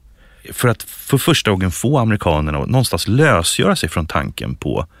för att för första gången få amerikanerna att någonstans lösgöra sig från tanken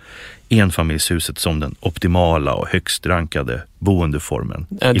på enfamiljshuset som den optimala och högst rankade boendeformen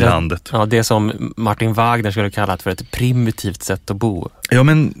i landet. Ja, det som Martin Wagner skulle kalla för ett primitivt sätt att bo. Ja,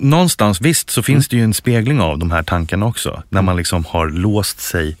 men någonstans visst så finns det ju en spegling av de här tankarna också. När man liksom har låst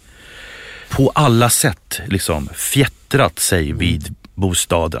sig på alla sätt, liksom fjättrat sig vid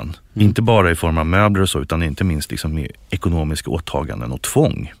bostaden. Inte bara i form av möbler och så, utan inte minst liksom med ekonomiska åtaganden och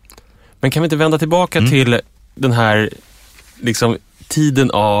tvång. Men kan vi inte vända tillbaka till den här liksom,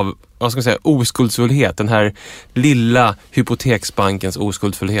 tiden av, vad ska man säga, oskuldsfullhet, den här lilla hypoteksbankens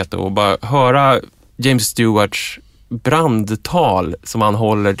oskuldsfullhet, och bara höra James Stewarts brandtal som han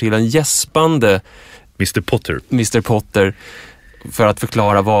håller till en gäspande Mr. Potter för att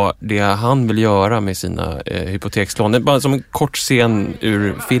förklara vad det är han vill göra med sina hypotekslån. Det är bara som en kort scen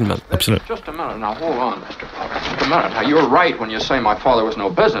ur filmen. Absolut. Just a minute now, hold on, Mr. Potter. Just a minute. Now, you're right when you say my father was no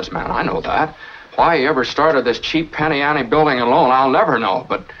businessman. I know that. Why he ever started this cheap penny-ante building alone, I'll never know.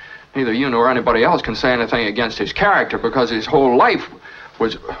 But neither you nor anybody else can say anything against his character because his whole life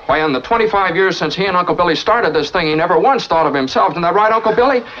was... Why, in the 25 years since he and Uncle Billy started this thing, he never once thought of himself. Isn't that right, Uncle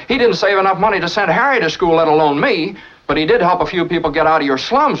Billy? He didn't save enough money to send Harry to school, let alone me. But he did help a few people get out of your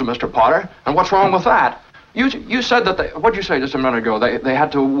slums, Mr. Potter. And what's wrong with that? You said that what'd you say just a minute ago? They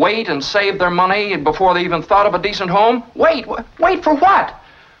had to wait and save their money before they even thought of a decent home? Wait for what?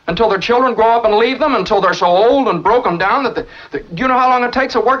 Until their children grow up and leave them? Until they're so old and broken down that do you know how long it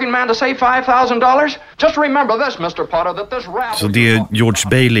takes a working man to save $5,000? Just remember this, Mr. Potter, that this rap... Så det George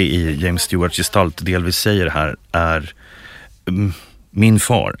Bailey i James Stewarts gestalt delvis säger här är min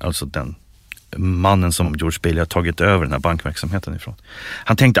far, alltså den mannen som George Bailey har tagit över den här bankverksamheten ifrån.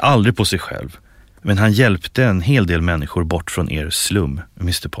 Han tänkte aldrig på sig själv, men han hjälpte en hel del människor bort från er slum,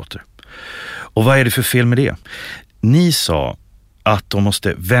 Mr. Potter. Och vad är det för fel med det? Ni sa att de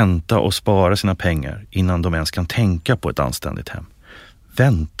måste vänta och spara sina pengar innan de ens kan tänka på ett anständigt hem.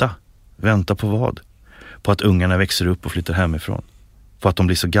 Vänta på vad? På att ungarna växer upp och flyttar hemifrån. På att de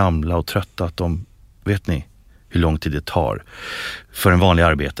blir så gamla och trötta att de, vet ni hur lång tid det tar för en vanlig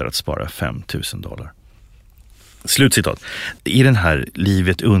arbetare att spara $5,000. Slutcitat. I den här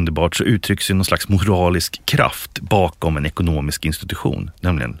livet underbart så uttrycks ju någon slags moralisk kraft bakom en ekonomisk institution,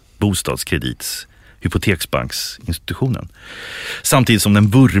 nämligen bostadskredits hypoteksbanksinstitutionen. Samtidigt som den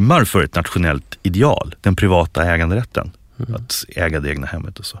vurmar för ett nationellt ideal, den privata äganderätten, att äga det egna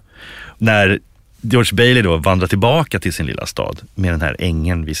hemmet och så. När George Bailey då vandrar tillbaka till sin lilla stad med den här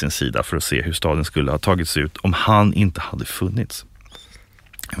ängen vid sin sida för att se hur staden skulle ha tagits ut om han inte hade funnits.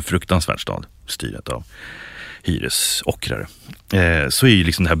 En fruktansvärd stad, styret av hyresockrare. Så är ju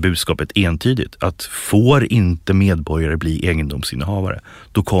liksom det här budskapet entydigt. Att får inte medborgare bli egendomsinnehavare,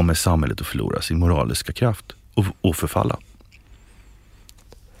 då kommer samhället att förlora sin moraliska kraft och förfalla.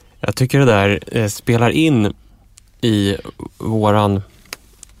 Jag tycker det där spelar in i våran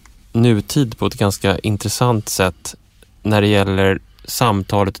nutid på ett ganska intressant sätt när det gäller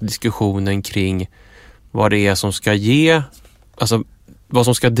samtalet och diskussionen kring vad det är som ska ge, alltså vad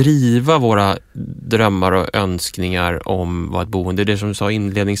som ska driva våra drömmar och önskningar om vad ett boende är. Det som du sa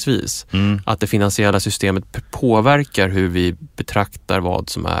inledningsvis. Att det finansiella systemet påverkar hur vi betraktar vad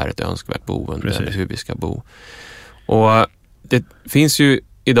som är ett önskvärt boende. Precis. Eller hur vi ska bo. Och det finns ju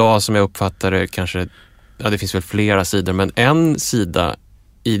idag, som jag uppfattar det, kanske, ja, det finns väl flera sidor, men en sida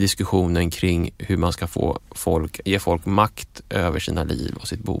i diskussionen kring hur man ska få ge folk makt över sina liv och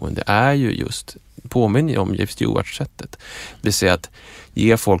sitt boende är ju just, påminner om James Stewarts sättet. Det vill säga att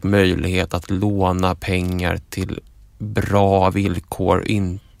ge folk möjlighet att låna pengar till bra villkor,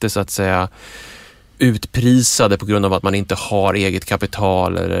 inte så att säga utprisade på grund av att man inte har eget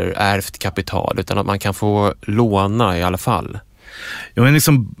kapital eller ärvt kapital, utan att man kan få låna i alla fall. Ja, men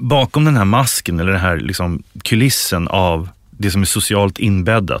liksom bakom den här masken eller den här liksom kulissen av det som är socialt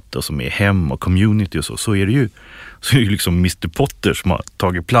inbäddat och som är hem och community och så är det ju liksom Mr. Potter som har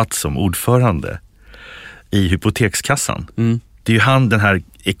tagit plats som ordförande i hypotekskassan. Det är ju han, den här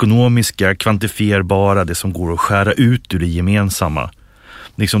ekonomiska, kvantifierbara, det som går att skära ut ur det gemensamma.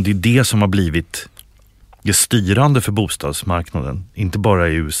 Liksom det är det som har blivit det styrande för bostadsmarknaden. Inte bara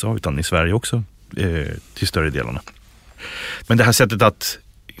i USA utan i Sverige också till större delarna. Men det här sättet att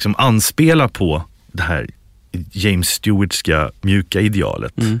liksom anspela på det här James Stewartska mjuka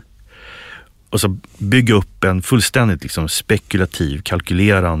idealet och så bygga upp en fullständigt liksom spekulativ,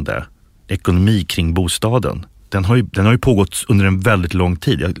 kalkylerande ekonomi kring bostaden. Den har ju pågått under en väldigt lång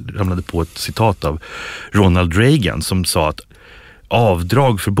tid. Jag ramlade på ett citat av Ronald Reagan som sa att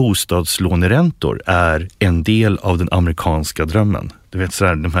avdrag för bostadslåneräntor är en del av den amerikanska drömmen. Du vet så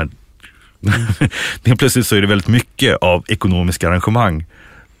här, de här plötsligt så är det väldigt mycket av ekonomiska arrangemang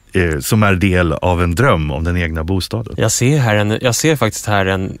som är del av en dröm om den egna bostaden. Jag ser faktiskt här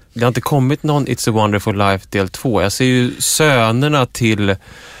det har inte kommit någon It's a Wonderful Life del 2. Jag ser ju sönerna till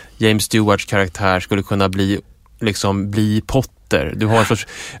James Stewarts karaktär skulle kunna bli Potter. Du har en sorts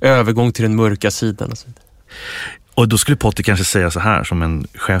övergång till den mörka sidan. Och då skulle Potter kanske säga så här, som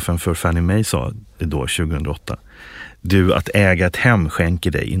chefen för Fannie Mae sa då 2008. Du, att äga ett hem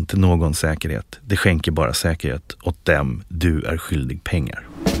skänker dig inte någon säkerhet. Det skänker bara säkerhet åt dem du är skyldig pengar.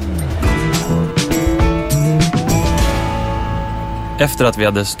 Efter att vi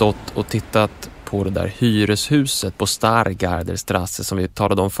hade stått och tittat på det där hyreshuset på Stargarderstrasse som vi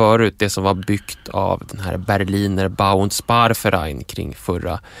talade om förut, det som var byggt av den här Berliner Bau- und Sparverein kring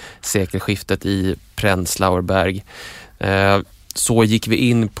förra sekelskiftet i Prenzlauer Berg, så gick vi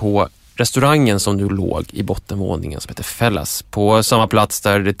in på restaurangen som nu låg i bottenvåningen som heter Fellas, på samma plats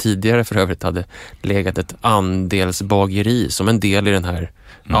där det tidigare för övrigt hade legat ett andelsbageri som en del i den här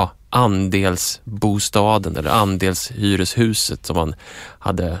andelsbostaden eller andelshyreshuset som man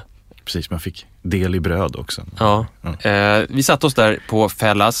hade. Precis, man fick del i bröd också. Ja. Vi satt oss där på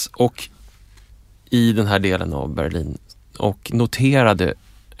Fellas och i den här delen av Berlin och noterade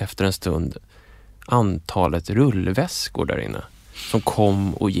efter en stund antalet rullväskor där inne som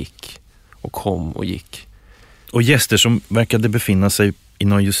kom och gick och kom och gick. Och gäster som verkade befinna sig i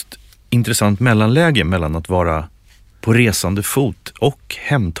något just intressant mellanläge mellan att vara på resande fot och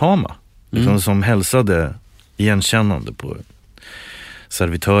hemtama. Liksom som hälsade igenkännande på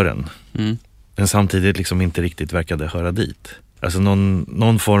servitören. Men samtidigt liksom inte riktigt verkade höra dit. Alltså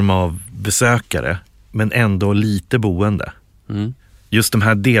någon form av besökare, men ändå lite boende. Just de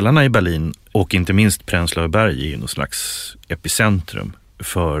här delarna i Berlin och inte minst Prenzlauer Berg är ju någon slags epicentrum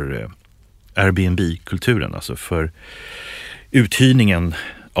för Airbnb-kulturen, alltså för uthyrningen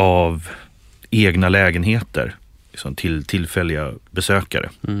av egna lägenheter liksom till tillfälliga besökare.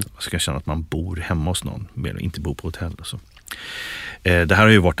 Man ska känna att man bor hemma hos någon, inte bor på hotell och så. Det här har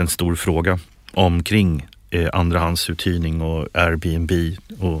ju varit en stor fråga omkring andrahandsuthyrning och Airbnb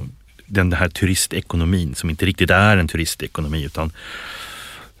och den här turistekonomin som inte riktigt är en turistekonomi utan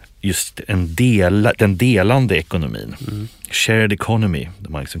just den delande ekonomin. Shared economy, där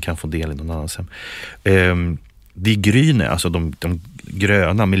man liksom kan få del i någon annans hem. Die Grüne, alltså de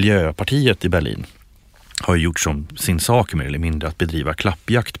gröna, Miljöpartiet i Berlin har gjort som sin sak mer eller mindre att bedriva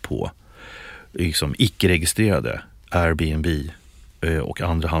klappjakt på liksom icke-registrerade Airbnb och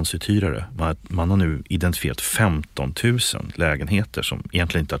andrahandsuthyrare. Man har nu identifierat 15 000 lägenheter som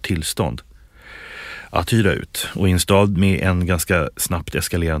egentligen inte har tillstånd att hyra ut. Och i en stad med en ganska snabbt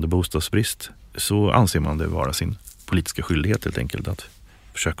eskalerande bostadsbrist så anser man det vara sin politiska skyldighet helt enkelt att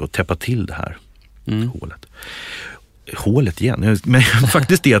försöka att täppa till det här hålet. Hålet igen. Men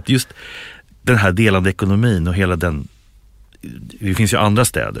faktiskt det att just den här delande ekonomin och hela den... Det finns ju andra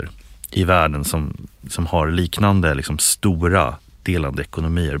städer i världen som har liknande liksom stora delande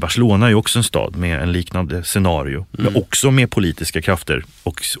ekonomier. Barcelona är ju också en stad med en liknande scenario. Men också med politiska krafter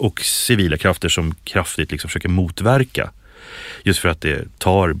och civila krafter som kraftigt liksom försöker motverka. Just för att det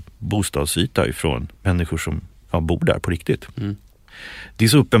tar bostadsyta ifrån människor som bor där på riktigt. Det är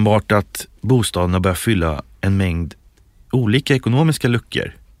så uppenbart att bostaden har börjat fylla en mängd olika ekonomiska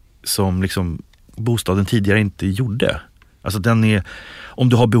luckor som liksom bostaden tidigare inte gjorde. Alltså den är, om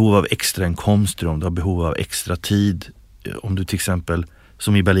du har behov av extra inkomster, om du har behov av extra tid, om du till exempel,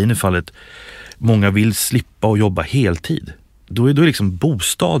 som i Berlin i fallet, många vill slippa och jobba heltid. Då är liksom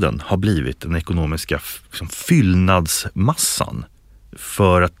bostaden har blivit den ekonomiska liksom fyllnadsmassan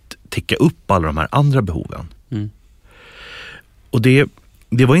för att täcka upp alla de här andra behoven. Och det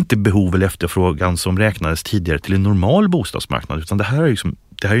var inte behov eller efterfrågan som räknades tidigare till en normal bostadsmarknad, utan det här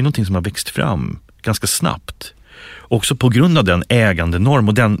är ju någonting som har växt fram ganska snabbt. Också på grund av den ägandenorm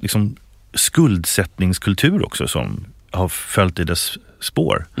och den liksom skuldsättningskultur också som har följt i dess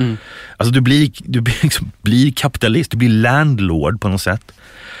spår. Alltså du blir kapitalist, du blir landlord på något sätt.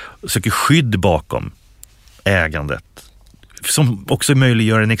 Söker skydd bakom ägandet. Som också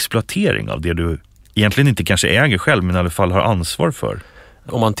möjliggör en exploatering av det du egentligen inte kanske äger själv, men i alla fall har ansvar för.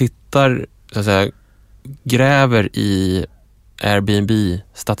 Om man tittar, så att säga, gräver i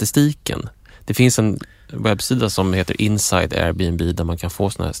Airbnb-statistiken. Det finns en webbsida som heter Inside Airbnb där man kan få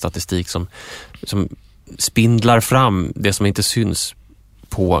sån här statistik som spindlar fram det som inte syns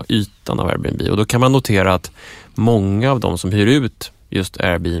på ytan av Airbnb. Och då kan man notera att många av de som hyr ut just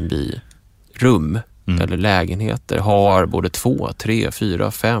Airbnb-rum eller lägenheter har både 2, 3,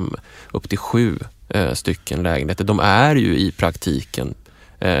 4, 5 upp till 7 stycken lägenheter. De är ju i praktiken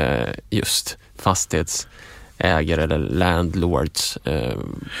just fastighetsägare eller landlords.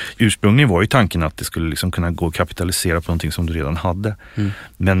 Ursprungligen var ju tanken att det skulle liksom kunna gå att kapitalisera på någonting som du redan hade.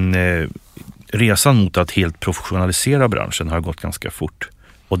 Men resan mot att helt professionalisera branschen har gått ganska fort.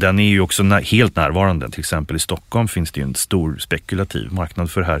 Och den är ju också helt närvarande. Till exempel i Stockholm finns det ju en stor spekulativ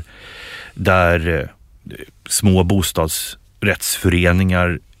marknad för det här. Där små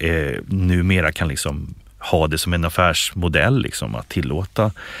bostadsrättsföreningar numera kan liksom ha det som en affärsmodell liksom, att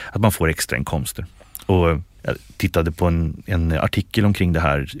tillåta att man får extra inkomster. Och jag tittade på en artikel omkring det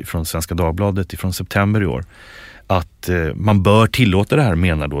här från Svenska Dagbladet från september i år. Att man bör tillåta det här,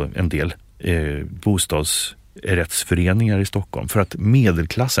 menar då en del bostadsrättsföreningar i Stockholm. För att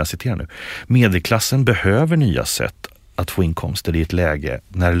medelklassen, jag citerar nu, medelklassen behöver nya sätt att få inkomster i ett läge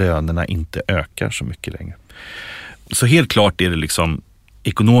när lönerna inte ökar så mycket längre. Så helt klart är det liksom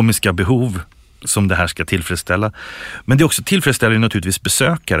ekonomiska behov som det här ska tillfredsställa. Men det också tillfredsställer naturligtvis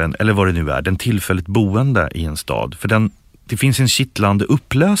besökaren, eller vad det nu är, den tillfälligt boende i en stad. För det finns en kittlande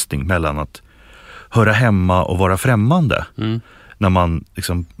upplösning mellan att höra hemma och vara främmande. När man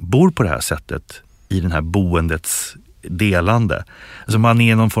liksom bor på det här sättet i den här boendets delande. Alltså man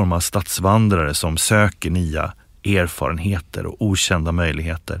är någon form av stadsvandrare som söker nya erfarenheter och okända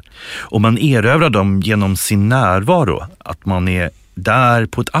möjligheter. Och man erövrar dem genom sin närvaro. Att man är där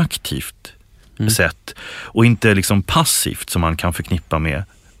på ett aktivt sätt och inte liksom passivt som man kan förknippa med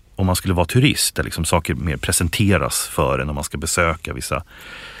om man skulle vara turist, där liksom saker mer presenteras för en om man ska besöka vissa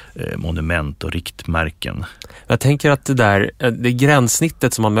monument och riktmärken. Jag tänker att det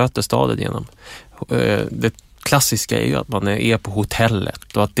gränssnittet som man möter staden genom, det klassiska är ju att man är på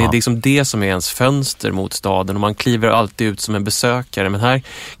hotellet och att det är liksom det som är ens fönster mot staden och man kliver alltid ut som en besökare, men här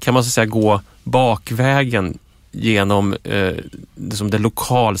kan man så att säga gå bakvägen genom det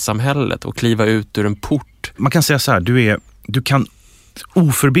lokalsamhället och kliva ut ur en port. Man kan säga så här, du kan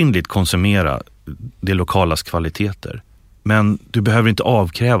oförbindligt konsumera det lokalas kvaliteter, men du behöver inte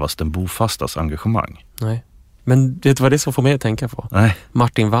avkrävas den bofastas engagemang. Nej. Men vet du vad det är som får mig att tänka på? Nej.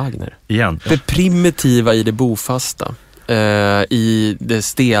 Martin Wagner. Igen. Det primitiva i det bofasta, i det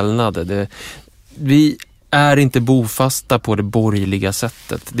stelnade. Vi är inte bofasta på det borgerliga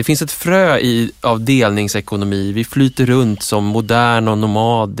sättet. Det finns ett frö av delningsekonomi. Vi flyter runt som moderna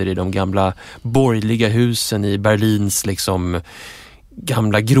nomader i de gamla borgerliga husen i Berlins liksom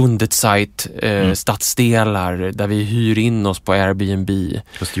gamla Grundet-sajt stadsdelar där vi hyr in oss på Airbnb.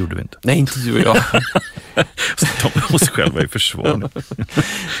 Fast det gjorde vi inte. Nej, inte du och jag. De oss själva i försvar.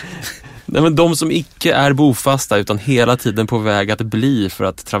 Nej, men de som icke är bofasta utan hela tiden på väg att bli, för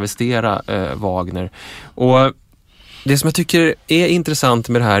att travestera Wagner. Och det som jag tycker är intressant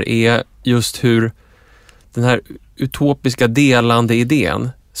med det här är just hur den här utopiska delande idén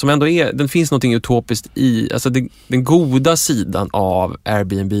som ändå den finns något utopiskt i, alltså den goda sidan av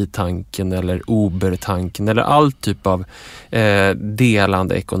Airbnb-tanken eller Uber-tanken eller all typ av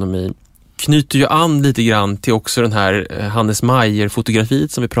delande ekonomi knyter ju an lite grann till också den här Hannes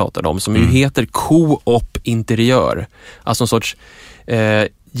Meyer-fotografiet som vi pratade om, som ju heter Co-op interiör. Alltså en sorts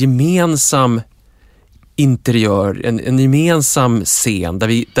gemensam interiör, en gemensam scen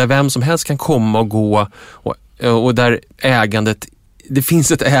där vem som helst kan komma och gå och där ägandet, det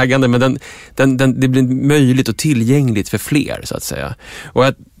finns ett ägande men det blir möjligt och tillgängligt för fler så att säga. Och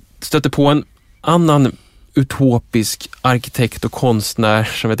jag stötte på en annan utopisk arkitekt och konstnär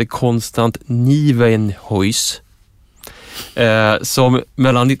som heter Constant Nieuwenhuis som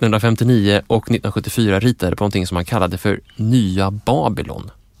mellan 1959 och 1974 ritade på någonting som han kallade för Nya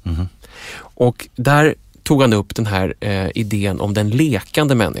Babylon. Och där tog han upp den här idén om den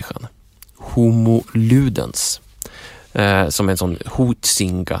lekande människan, Homo ludens, som en sån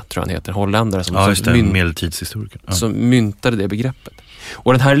Huizinga tror jag han heter, holländare som medeltidshistoriker. Ja. Som myntade det begreppet.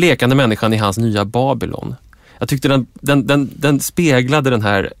 Och den här lekande människan i hans Nya Babylon, jag tyckte den speglade den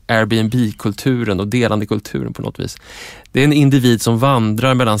här Airbnb-kulturen och delande kulturen på något vis. Det är en individ som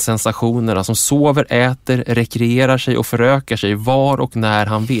vandrar mellan sensationerna, som sover, äter, rekreerar sig och förökar sig var och när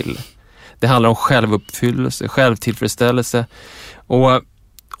han vill. Det handlar om självuppfyllelse, självtillfredsställelse och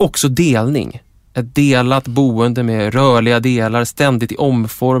också delning. Ett delat boende med rörliga delar, ständigt i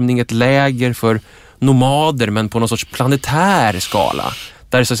omformning, ett läger för nomader men på någon sorts planetär skala.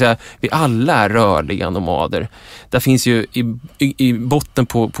 Där så att säga vi alla är rörliga nomader. Där finns ju i botten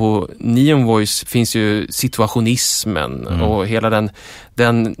på Nieuwenhuis finns ju situationismen och hela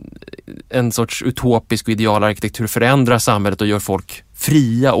en sorts utopisk och ideal arkitektur förändrar samhället och gör folk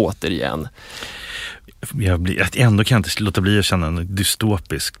fria återigen. Ändå kan jag inte låta bli att känna en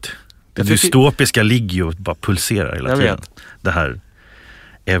dystopiskt. Det dystopiska ligger ju och bara pulserar hela tiden. Vet. Det här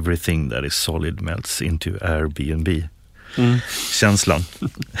everything that is solid melts into Airbnb. Känslan.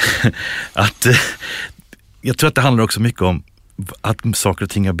 Att jag tror att det handlar också mycket om att saker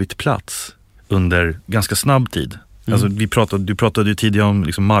och ting har bytt plats under ganska snabb tid. Alltså du pratade ju tidigare om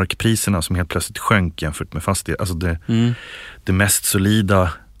liksom markpriserna som helt plötsligt sjönk jämfört med fastigheter. Alltså det mest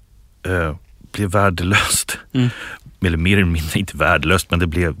solida blev värdelöst. Eller mer eller mindre inte värdelöst, men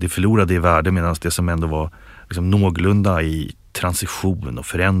det förlorade i värde, medan det som ändå var liksom någorlunda i transition och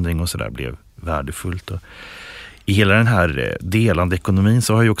förändring och sådär blev värdefullt. Och i hela den här delande ekonomin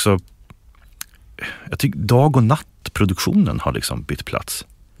så har ju också, jag tycker dag- och nattproduktionen har liksom bytt plats.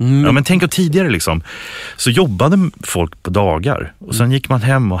 Ja, men tänk att tidigare liksom, så jobbade folk på dagar och sen gick man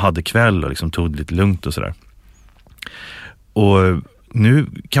hem och hade kväll och liksom tog det lite lugnt och sådär. Och nu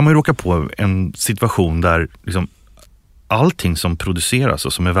kan man ju råka på en situation där liksom allting som produceras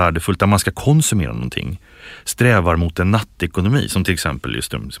och som är värdefullt, där man ska konsumera någonting, strävar mot en nattekonomi, som till exempel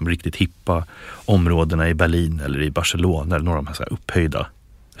just de som riktigt hippa områdena i Berlin eller i Barcelona eller några av de här, så här upphöjda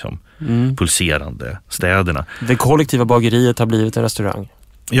liksom, pulserande städerna. Det kollektiva bageriet har blivit en restaurang.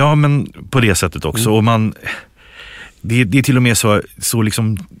 Ja, men på det sättet också. Och det är till och med så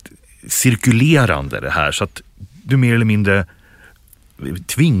liksom cirkulerande det här, så att du mer eller mindre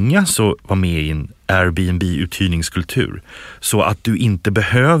tvingas att vara med i en Airbnb-uthyrningskultur, så att du inte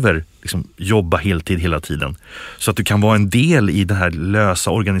behöver liksom jobba heltid hela tiden, så att du kan vara en del i den här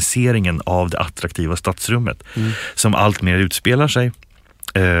lösa organiseringen av det attraktiva stadsrummet som allt mer utspelar sig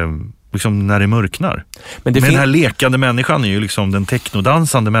liksom när det mörknar. Men den här lekande människan är ju liksom den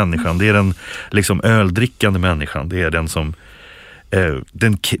technodansande människan, det är den liksom öldrickande människan, det är den som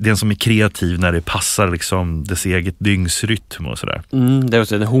den som är kreativ när det passar liksom dess eget dygnsrytm och sådär. Det är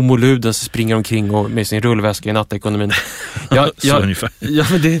så, den Homo ludens springer omkring och med sin rullväska i nattekonomin. Jag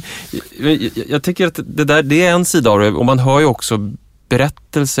tycker att det är en sida av det, och man hör ju också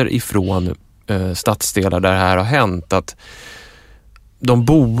berättelser ifrån stadsdelar där det här har hänt, att de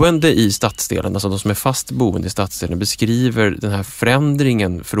boende i stadsdelen, alltså de som är fast boende i stadsdelen, beskriver den här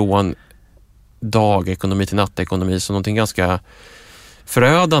förändringen från dagekonomi till nattekonomi som någonting ganska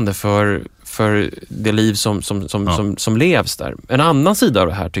förödande för det liv som levs där. En annan sida av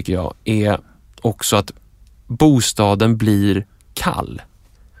det här tycker jag är också att bostaden blir kall.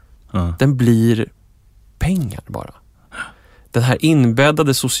 Den blir pengar bara. Den här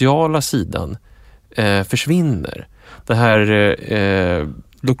inbäddade sociala sidan försvinner. Det här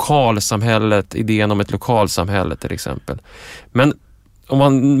lokalsamhället, idén om ett lokalsamhälle till exempel. Men om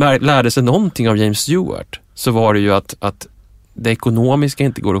man lärde sig någonting av James Stewart, så var det ju att det ekonomiska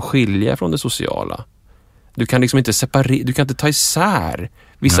inte går att skilja från det sociala. Du kan liksom inte separera, du kan inte ta isär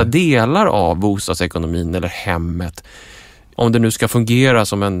vissa delar av bostadsekonomin eller hemmet Om det nu ska fungera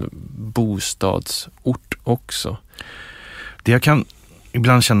som en bostadsort också. Det jag kan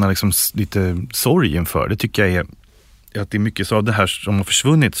ibland känna liksom lite sorg inför, det tycker jag är att det är mycket av det här som har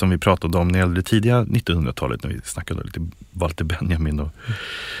försvunnit som vi pratade om när det gällde det tidiga 1900-talet när vi snackade lite Walter Benjamin och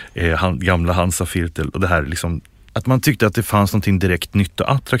gamla Hansa Viertel och det här liksom, att man tyckte att det fanns någonting direkt nytt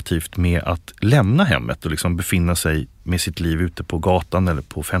och attraktivt med att lämna hemmet och liksom befinna sig med sitt liv ute på gatan eller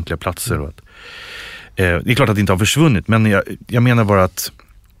på offentliga platser. Och att, det är klart att det inte har försvunnit, men jag menar bara att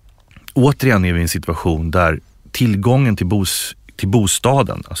återigen är vi i en situation där tillgången till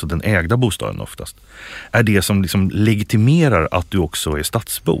bostaden, alltså den ägda bostaden oftast, är det som liksom legitimerar att du också är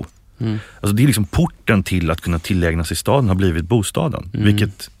stadsbo. Alltså det är liksom porten till att kunna tillägna sig staden har blivit bostaden,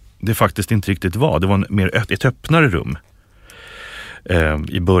 vilket det faktiskt inte riktigt var. Det var ett öppnare rum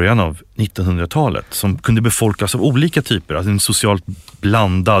i början av 1900-talet som kunde befolkas av olika typer, alltså en socialt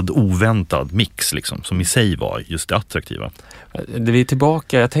blandad, oväntad mix liksom, som i sig var just det attraktiva. Vi är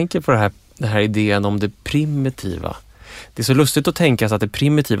tillbaka, jag tänker på den här idén om det primitiva. Det är så lustigt att tänka sig att det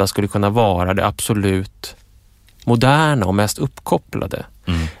primitiva skulle kunna vara det absolut moderna och mest uppkopplade.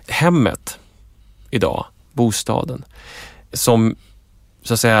 Hemmet idag, bostaden, som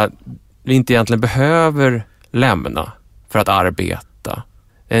så att säga vi inte egentligen behöver lämna för att arbeta.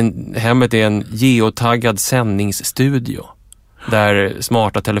 Hemmet är en geotaggad sändningsstudio där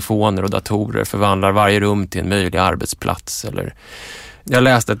smarta telefoner och datorer förvandlar varje rum till en möjlig arbetsplats. Jag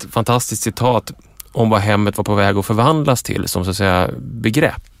läste ett fantastiskt citat om vad hemmet var på väg att förvandlas till som så att säga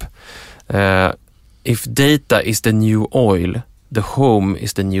begrepp. If data is the new oil, the home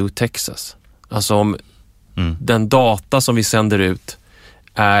is the new Texas. Alltså om den data som vi sänder ut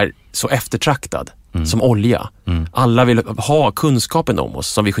är så eftertraktad som olja. Alla vill ha kunskapen om oss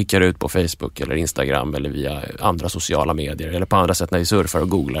som vi skickar ut på Facebook eller Instagram eller via andra sociala medier eller på andra sätt när vi surfar och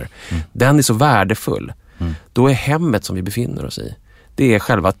googlar. Den är så värdefull. Då är hemmet som vi befinner oss i. Det är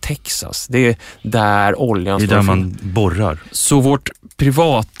själva Texas. Det är där oljan står. Det är där man borrar. Så vårt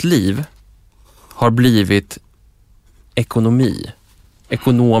privatliv har blivit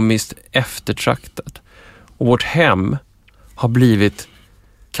ekonomiskt eftertraktat. Och vårt hem har blivit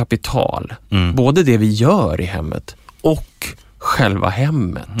kapital. Både det vi gör i hemmet och själva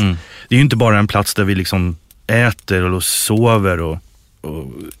hemmet. Det är ju inte bara en plats där vi liksom äter och sover och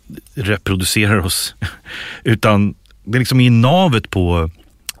reproducerar oss. Utan det är liksom i navet på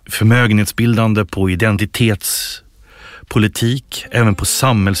förmögenhetsbildande, på identitetspolitik, även på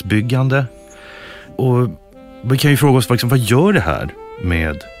samhällsbyggande. Och vi kan ju fråga oss liksom, vad gör det här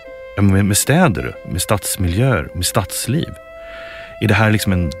med städer, med stadsmiljöer, med stadsliv? Är det här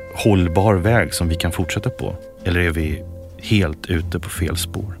liksom en hållbar väg som vi kan fortsätta på? Eller är vi helt ute på fel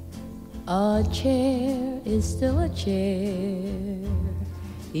spår? A chair is still a chair,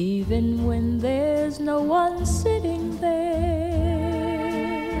 even when there's no one sitting there.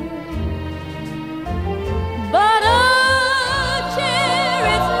 But a chair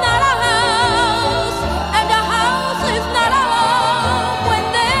is not a house, and a house is not a home when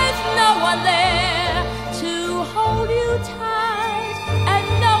there's no one there to hold you tight, and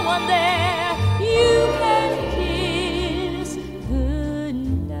no one there you can kiss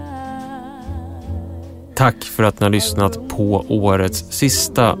goodnight. Tack för att ni har lyssnat på årets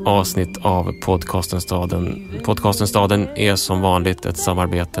sista avsnitt av podcasten Staden. Podcasten Staden är som vanligt ett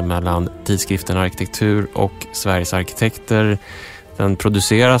samarbete mellan tidskriften Arkitektur och Sveriges arkitekter. Den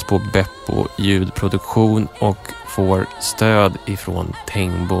produceras på Beppo ljudproduktion och får stöd ifrån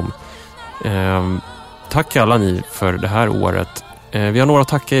Tengbom. Tack alla ni för det här året. Vi har några att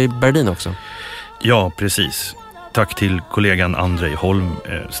tacka i Berlin också. Ja, precis. Tack till kollegan Andrej Holm,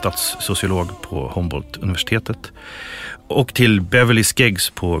 statssociolog på Humboldt-universitetet. Och till Beverly Skeggs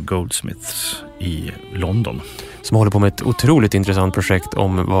på Goldsmiths i London. Som håller på med ett otroligt intressant projekt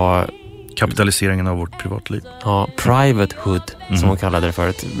om vad... Kapitaliseringen av vårt privatliv. Ja, privatehood som hon kallade det för.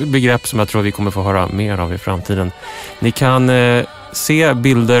 Ett begrepp som jag tror vi kommer få höra mer av i framtiden. Ni kan se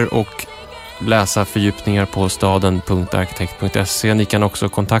bilder och läsa fördjupningar på staden.arkitekt.se. Ni kan också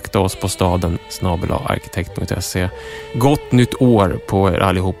kontakta oss på staden@arkitekt.se. Gott nytt år på er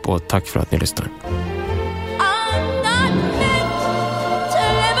allihop och tack för att ni lyssnar.